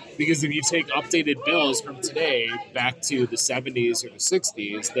matter? Because if you take updated bills from today back to the 70s or the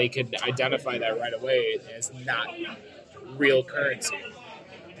 60s, they can identify that right away as not real currency.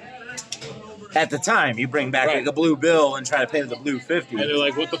 At the time, you bring back like a blue bill and try to pay with the blue 50. And they're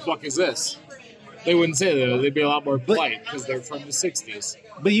like, what the fuck is this? They wouldn't say that. They'd be a lot more polite because they're from the 60s.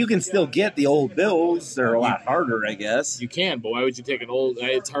 But you can still get the old bills. They're a lot harder, I guess. You can, but why would you take an old...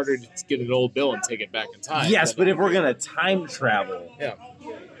 It's harder to get an old bill and take it back in time. Yes, but if we're going to time travel, yeah,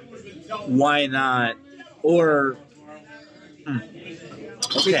 why not? Or...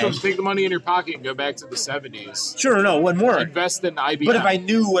 Okay. Take the money in your pocket and go back to the 70s. Sure, no, wouldn't work. Invest in IBM. But if I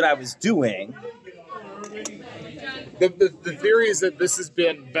knew what I was doing... The theory is that this has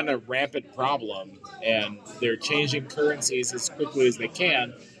been a rampant problem, and they're changing currencies as quickly as they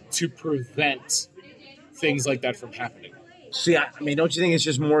can to prevent things like that from happening. See, I mean, don't you think it's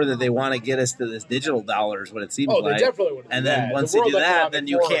just more that they want to get us to this digital dollar is what it seems like? Oh, they definitely want to do and then that. once The they do World that, then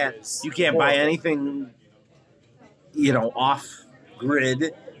you Economic can't buy anything, off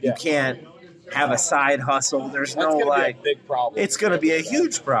grid. You can't have a side hustle. There's That's no gonna be a big problem. It's going to be a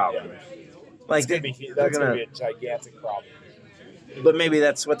huge problem. Like that's going to be a gigantic problem. But maybe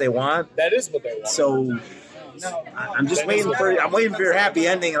that's what they want. That is what they want. So I'm just waiting for your happy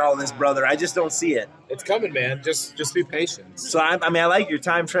ending and all this, brother. I just don't see it. It's coming, man. Just be patient. So I like your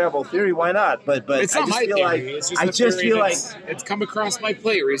time travel theory. Why not? But it's not my theory. I just feel like it's come across my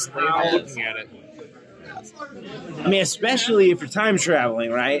plate recently. I'm looking at it. I mean, especially if you're time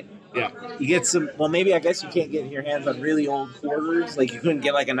traveling, right? Yeah. You get some, well, maybe I guess you can't get your hands on really old quarters. Like you couldn't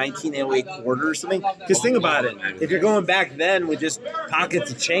get like a 1908 quarter or something. Because think about it. If you're going back then with just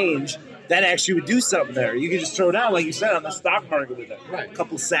pockets of change, that actually would do something there. You could just throw down, like you said, on the stock market with a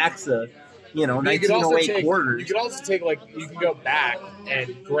couple sacks of, 1908 quarters. You could also take, you can go back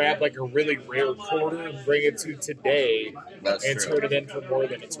and grab, a really rare quarter and bring it to today turn it in for more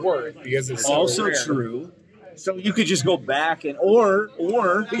than it's worth because it's so also rare. True. So you could just go back and, or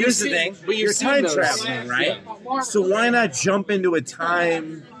here's the thing, you're time traveling, right? Yeah. So why not jump into a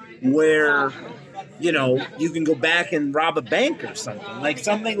time where, you can go back and rob a bank or something, like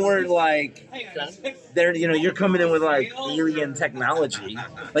something where there, you're coming in with alien technology.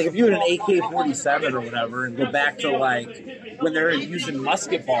 Like if you had an AK-47 or whatever and go back to when they're using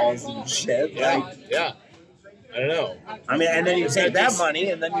musket balls and shit. Yeah. I don't know. I mean, and then you take that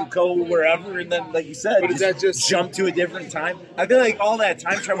money, and then you go wherever, and then, like you said, just jump to a different time. I feel like all that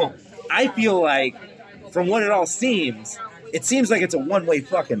time travel, I feel like, from what it all seems, it seems like it's a one-way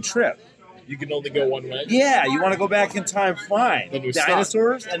fucking trip. You can only go one way? Yeah, you want to go back in time, fine. Then you're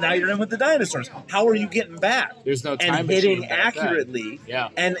dinosaurs, and now you're in with the dinosaurs. How are you getting back? There's no time and machine hitting accurately. Then. Yeah.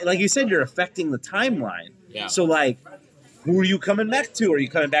 And like you said, you're affecting the timeline. Yeah. So, who are you coming back to? Are you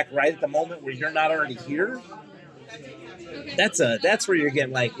coming back right at the moment where you're not already here? That's where you're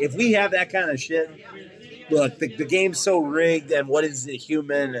getting if we have that kind of shit. Look, the game's so rigged, and what is a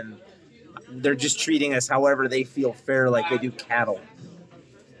human, and they're just treating us however they feel fair, like they do cattle.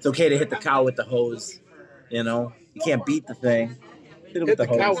 It's okay to hit the cow with the hose, you can't beat the thing. Hit the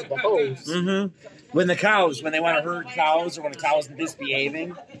cow with the hose. Mm-hmm. When they want to herd cows, or when a cow's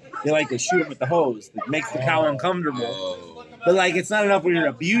misbehaving, they like to shoot them with the hose. It makes the cow uncomfortable. But it's not enough when you're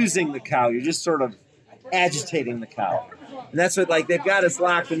abusing the cow. You're just sort of agitating the cow. And that's what, they've got us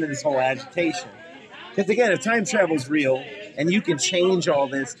locked into this whole agitation. Because, again, if time travel's real, and you can change all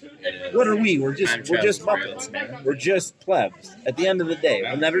this, what are we? We're just Muppets, man. We're just plebs. At the end of the day,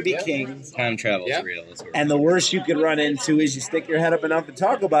 we'll never be kings. Time travel's real. And the worst you could run into is you stick your head up enough and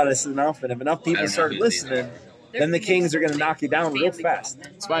talk about us enough, and if enough people start listening, then the kings are going to knock you down real fast.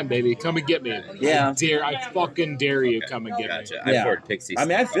 It's fine, baby. Come and get me. Yeah. I fucking dare you. Come and get me. I poured pixie. I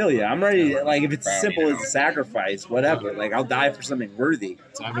mean, I feel you. I'm ready. If it's as simple as a sacrifice, whatever. I'll die for something worthy.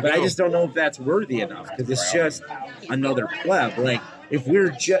 But I just don't know if that's worthy enough because it's just another pleb. If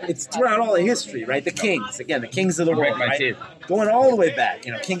we're it's throughout all of history, right? The kings, again, the kings of the world, right? Going all the way back.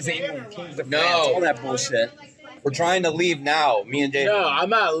 Kings of England, kings of France, all that bullshit. We're trying to leave now. Me and Jay. No, I'm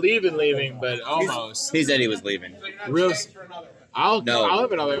not leaving, but almost. He said he was leaving. Real. I'll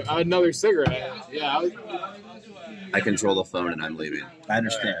have another cigarette. Yeah. I control the phone and I'm leaving. I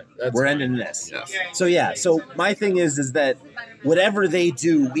understand. We're ending this. Yes. So my thing is that whatever they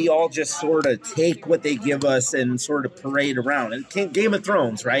do, we all just sort of take what they give us and sort of parade around. And Game of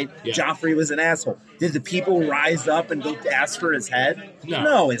Thrones, right? Yeah. Joffrey was an asshole. Did the people rise up and go ask for his head?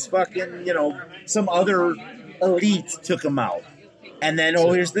 No, it's fucking, some other elite took him out. And then,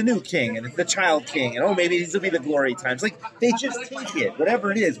 oh, here's the new king, and it's the child king, and oh, maybe these will be the glory times. Like, they just take it.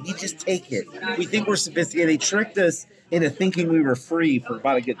 Whatever it is, we just take it. We think we're sophisticated. They tricked us into thinking we were free for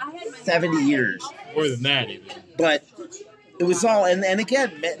about a good 70 years. More than that, even. But it was all, and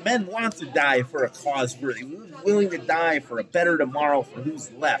again, men want to die for a cause worthy. We're willing to die for a better tomorrow for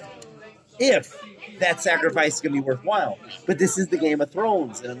who's left. If that sacrifice is going to be worthwhile. But this is the Game of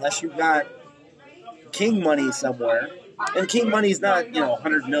Thrones, and unless you've got king money somewhere, and king money is not,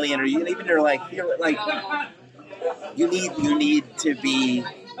 100 million, or even you're like you need to be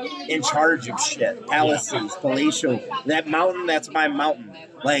in charge of shit. Palaces, palatial. That mountain, that's my mountain.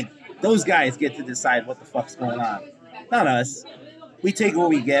 Like, those guys get to decide what the fuck's going on. Not us. We take what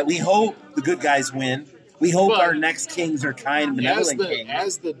we get. We hope the good guys win. We hope our next kings are kind, benevolent kings.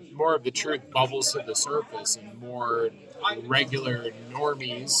 As the more of the truth bubbles to the surface and more regular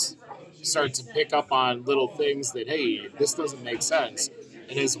normies start to pick up on little things that, hey, this doesn't make sense.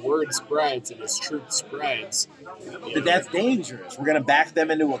 And as word spreads and as truth spreads. But that's dangerous. We're going to back them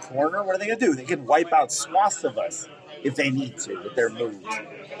into a corner. What are they going to do? They can wipe out swaths of us if they need to with their moves.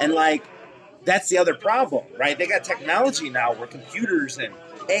 And, that's the other problem, right? They got technology now where computers and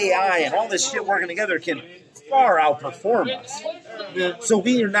AI and all this shit working together can far outperform us. So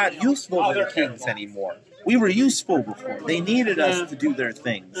we are not useful to the kings anymore. We were useful before. They needed us to do their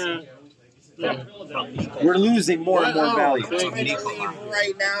things. We're losing more and more value.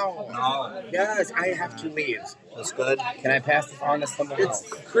 Right now. Yes, I have to leave. That's good. Can I pass this on to someone else?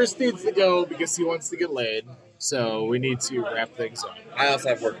 Chris needs to go because he wants to get laid. So we need to wrap things up. I also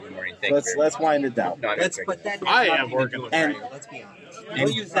have work in the morning. Thank you. Let's wind it down. No, Let's put that. I am working with and Let's be honest. We'll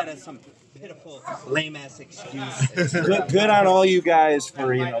use that as some pitiful, lame-ass excuse. good on all you guys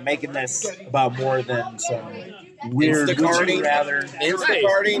for making this about more than some weird.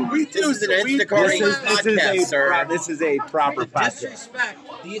 Instacarting. This is an Instacarting podcast, sir. This is a proper podcast. Disrespect.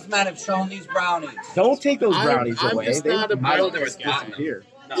 These men have shown these brownies. Don't take those brownies I'm away. just They not a might brownie guy. disappear.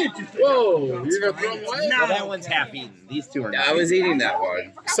 Whoa, you're going to throw them away? Well, that one's half eaten. These two are not. I was eating that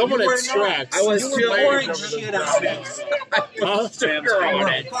one. Someone extracts. I was pouring shit out. Sugar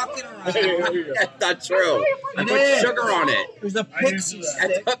on it. Fucking around. That's not true. I put sugar on it. There's a pixie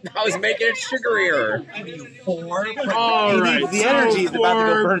stick. I was making it sugarier. You four. All right. The energy is about to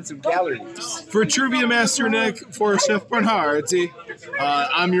go burn some calories. For Trivia Master Nick, for Chef Bernhard,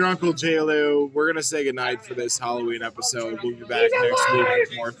 I'm your Uncle JLU. We're going to say goodnight for this Halloween episode. We'll be back next week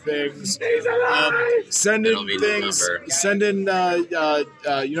with more things. Send in things. Send in, you know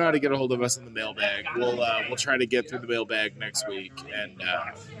how to get a hold of us in the mailbag. We'll try to get through the mailbag next week and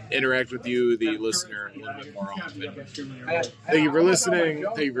interact with you, the listener, a little bit more often. Thank you for listening.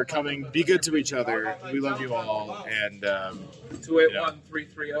 Thank you for coming. Be good to each other. We love you all. And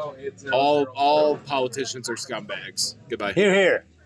 281-330-80. all politicians are scumbags. Goodbye. Here, here.